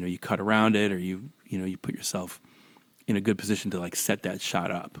cut around it, or you put yourself in a good position to like set that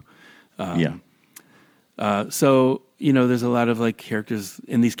shot up. So there's a lot of like characters,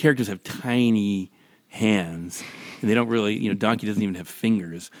 and these characters have tiny hands. And they don't really, Donkey doesn't even have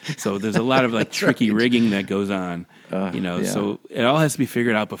fingers. So there's a lot of like tricky rigging that goes on, so it all has to be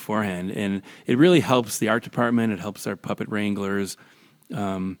figured out beforehand. And it really helps the art department. It helps our puppet wranglers.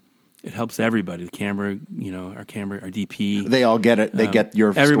 It helps everybody, the camera, our DP. They all get it. They get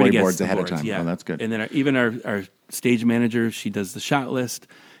your storyboards ahead of time. Yeah. Oh, that's good. And then even our stage manager, she does the shot list,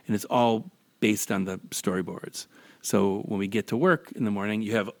 and it's all based on the storyboards. So when we get to work in the morning,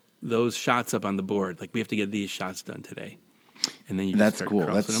 you have those shots up on the board. Like we have to get these shots done today, and then you just start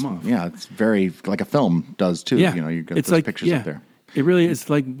crossing them off. Yeah, it's very like a film does too. Yeah. You get those pictures up there. It really is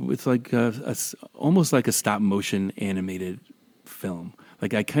like almost like a stop motion animated film.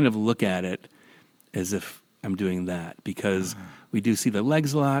 Like I kind of look at it as if I'm doing that, because we do see the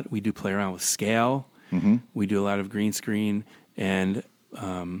legs a lot. We do play around with scale. We do a lot of green screen, and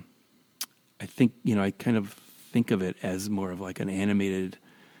I think I kind of think of it as more of like an animated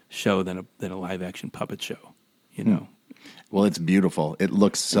show than a live action puppet show, Well, it's beautiful. It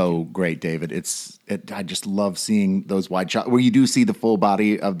looks so great, David. I just love seeing those wide shots where you do see the full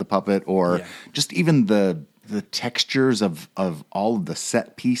body of the puppet, or just even the textures of all of the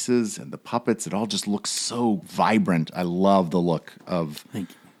set pieces and the puppets. It all just looks so vibrant. I love the look of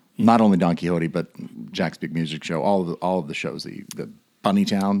not only Don Quixote, but Jack's Big Music Show. All of the shows, the Bunny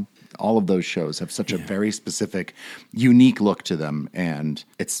Town. All of those shows have such a very specific, unique look to them, and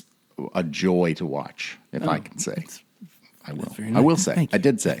it's a joy to watch, if I can say. I will. Nice. I will say. I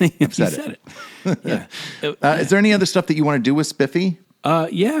did say. I've said it. Is there any other stuff that you want to do with Spiffy?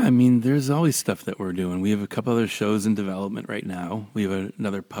 Yeah, I mean, there's always stuff that we're doing. We have a couple other shows in development right now. We have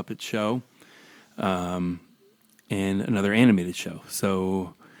another puppet show and another animated show.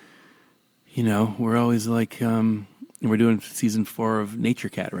 So, we're always like... we're doing season 4 of Nature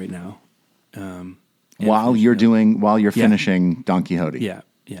Cat right now. While you're finishing Don Quixote. Yeah.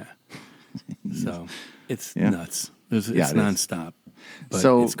 So it's nuts. It's nonstop. But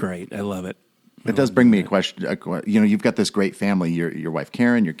it's great. I love it. It does bring me a question. You've got this great family. Your wife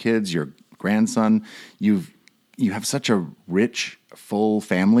Karen, your kids, your grandson. You have such a rich, full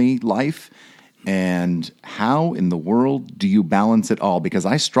family life. And how in the world do you balance it all? Because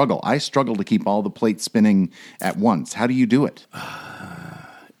I struggle. I struggle to keep all the plates spinning at once. How do you do it?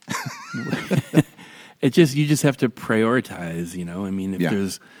 You just have to prioritize, I mean, if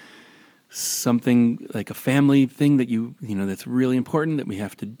there's something like a family thing that that's really important that we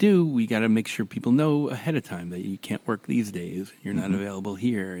have to do, we got to make sure people know ahead of time that you can't work these days. You're not available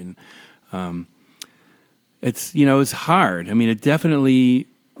here. And it's hard. I mean, it definitely,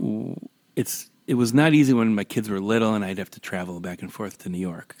 it was not easy when my kids were little and I'd have to travel back and forth to New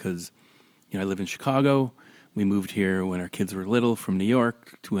York because, I live in Chicago. We moved here when our kids were little from New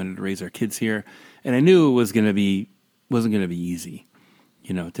York. We wanted to raise our kids here. And I knew it wasn't going to be easy,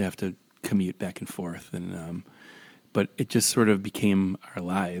 to have to commute back and forth. And, but it just sort of became our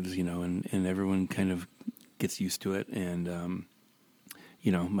lives, and everyone kind of gets used to it. And,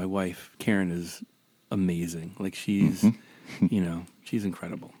 my wife, Karen, is amazing. Like she's, she's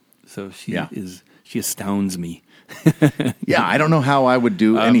incredible. So she astounds me. Yeah, I don't know how I would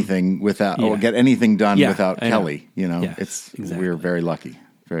do anything without or get anything done without Kelly. Yes, we're very lucky,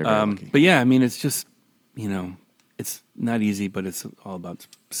 very lucky. But yeah, I mean, it's just it's not easy, but it's all about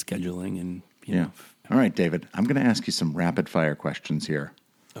scheduling and All right, David, I'm going to ask you some rapid fire questions here.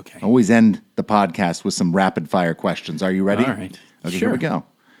 Okay. I always end the podcast with some rapid fire questions. Are you ready? All right. Okay, sure. Here we go.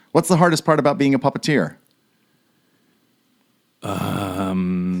 What's the hardest part about being a puppeteer?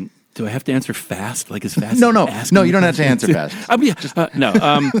 Do I have to answer fast? Like as fast? No, as you don't have to answer fast.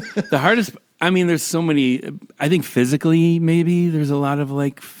 The hardest. I mean, there's so many. I think physically, maybe there's a lot of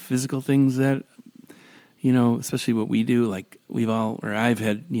like physical things that, especially what we do. Like I've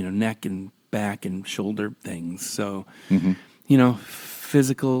had neck and back and shoulder things. So,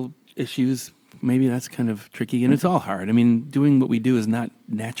 physical issues. Maybe that's kind of tricky, and it's all hard. I mean, doing what we do is not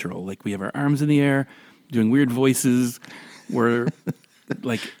natural. Like we have our arms in the air, doing weird voices. We're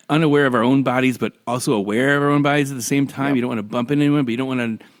like unaware of our own bodies, but also aware of our own bodies at the same time. Yep. You don't want to bump into anyone, but you don't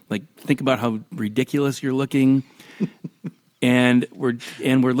want to like think about how ridiculous you're looking. and we're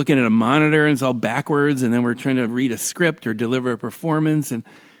looking at a monitor and it's all backwards, and then we're trying to read a script or deliver a performance, and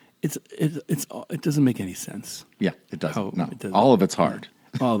it doesn't make any sense. Yeah, it doesn't. No, all of it's hard.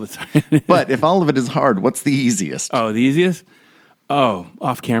 All of it's hard. But if all of it is hard, what's the easiest? Oh, the easiest? Oh,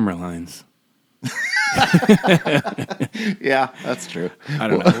 off-camera lines. Yeah, that's true. I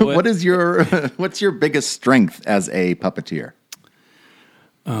don't know. What's your biggest strength as a puppeteer?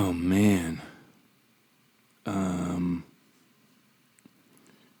 Oh man. I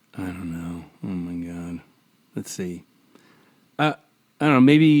don't know. Oh my God. Let's see. I don't know.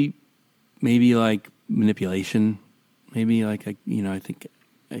 Maybe like manipulation. Maybe like I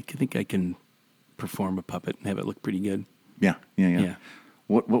think I can perform a puppet and have it look pretty good. Yeah.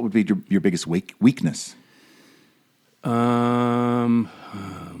 What would be your biggest weakness? Oh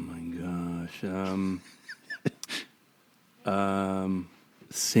my gosh.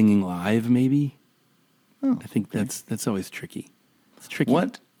 Singing live, maybe. Oh, I think that's always tricky. It's tricky.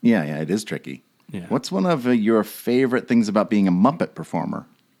 What? Yeah, it is tricky. Yeah. What's one of your favorite things about being a Muppet performer?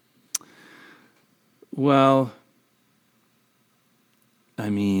 Well, I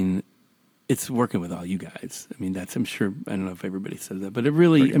mean, it's working with all you guys. I mean, I'm sure, I don't know if everybody says that, but it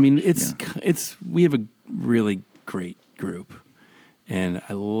really, we have a really great group, and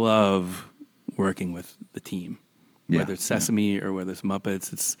I love working with the team, whether it's Sesame or whether it's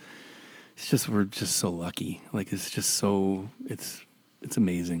Muppets. It's just, we're just so lucky. Like, it's just so, it's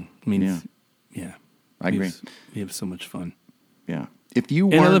amazing. I mean, I agree. We have so much fun. Yeah. If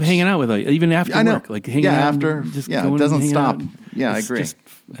you and I love hanging out with you, even after work. Like hanging out after. Just it doesn't stop. Yeah, I agree. I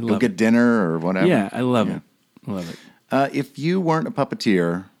Go get dinner or whatever. Yeah, I love it. I love it. If you weren't a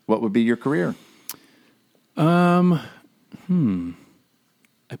puppeteer, what would be your career? I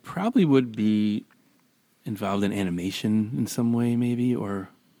probably would be involved in animation in some way, maybe, or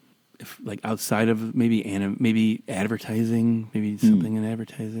if like outside of maybe advertising, maybe something in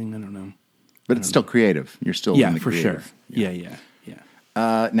advertising. I don't know. But it's still creative. You're still in the for creative. Sure. Yeah.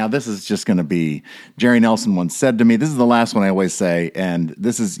 Now this is just going to be. Jerry Nelson once said to me, "This is the last one I always say," and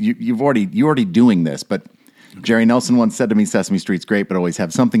this is you're already doing this. But Jerry Nelson once said to me, "Sesame Street's great, but always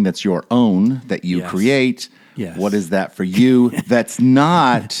have something that's your own that you create." Yes. What is that for you? That's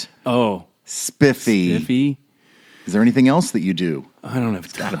not spiffy. Spiffy. Is there anything else that you do? I don't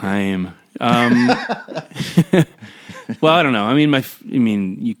have time. Well, I don't know. I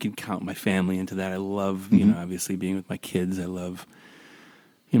mean, you can count my family into that. I love, obviously being with my kids. I love,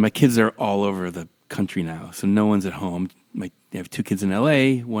 my kids are all over the country now, so no one's at home. I have 2 kids in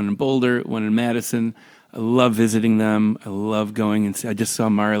L.A., one in Boulder, one in Madison. I love visiting them. I love going and I just saw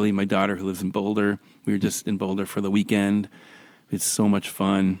Marley, my daughter, who lives in Boulder. We were just in Boulder for the weekend. It's so much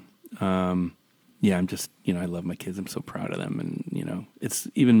fun. I'm just, I love my kids. I'm so proud of them. And, it's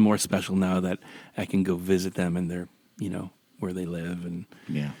even more special now that I can go visit them and they're, where they live and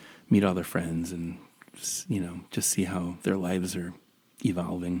meet all their friends and, just see how their lives are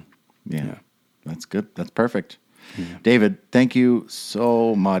evolving. Yeah. That's good. That's perfect. Yeah. David, thank you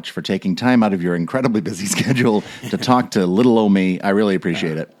so much for taking time out of your incredibly busy schedule to talk to little old me. I really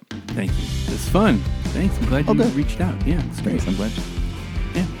appreciate it. Thank you. It's fun. Thanks. I'm glad you reached out. Yeah, it's great. I'm glad.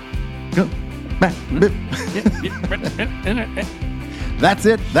 Yeah. Go. Back. That's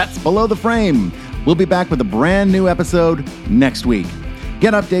it. That's Below the Frame. We'll be back with a brand new episode next week.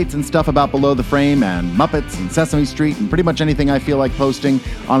 Get updates and stuff about Below the Frame and Muppets and Sesame Street and pretty much anything I feel like posting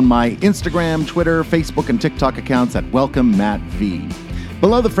on my Instagram, Twitter, Facebook, and TikTok accounts at Welcome Matt V.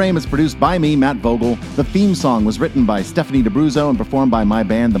 Below the Frame is produced by me, Matt Vogel. The theme song was written by Stephanie DeBruzzo and performed by my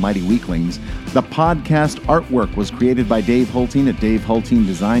band, The Mighty Weaklings. The podcast artwork was created by Dave Holteen at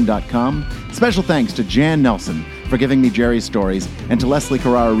DaveHolteenDesign.com. Special thanks to Jan Nelson for giving me Jerry's stories and to Leslie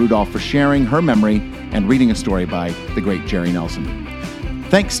Carrara-Rudolph for sharing her memory and reading a story by the great Jerry Nelson.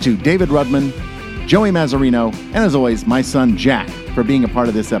 Thanks to David Rudman, Joey Mazzarino, and as always, my son Jack for being a part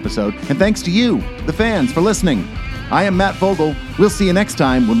of this episode. And thanks to you, the fans, for listening. I am Matt Vogel. We'll see you next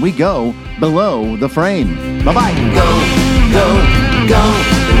time when we go Below the Frame. Bye-bye. Go, go, go.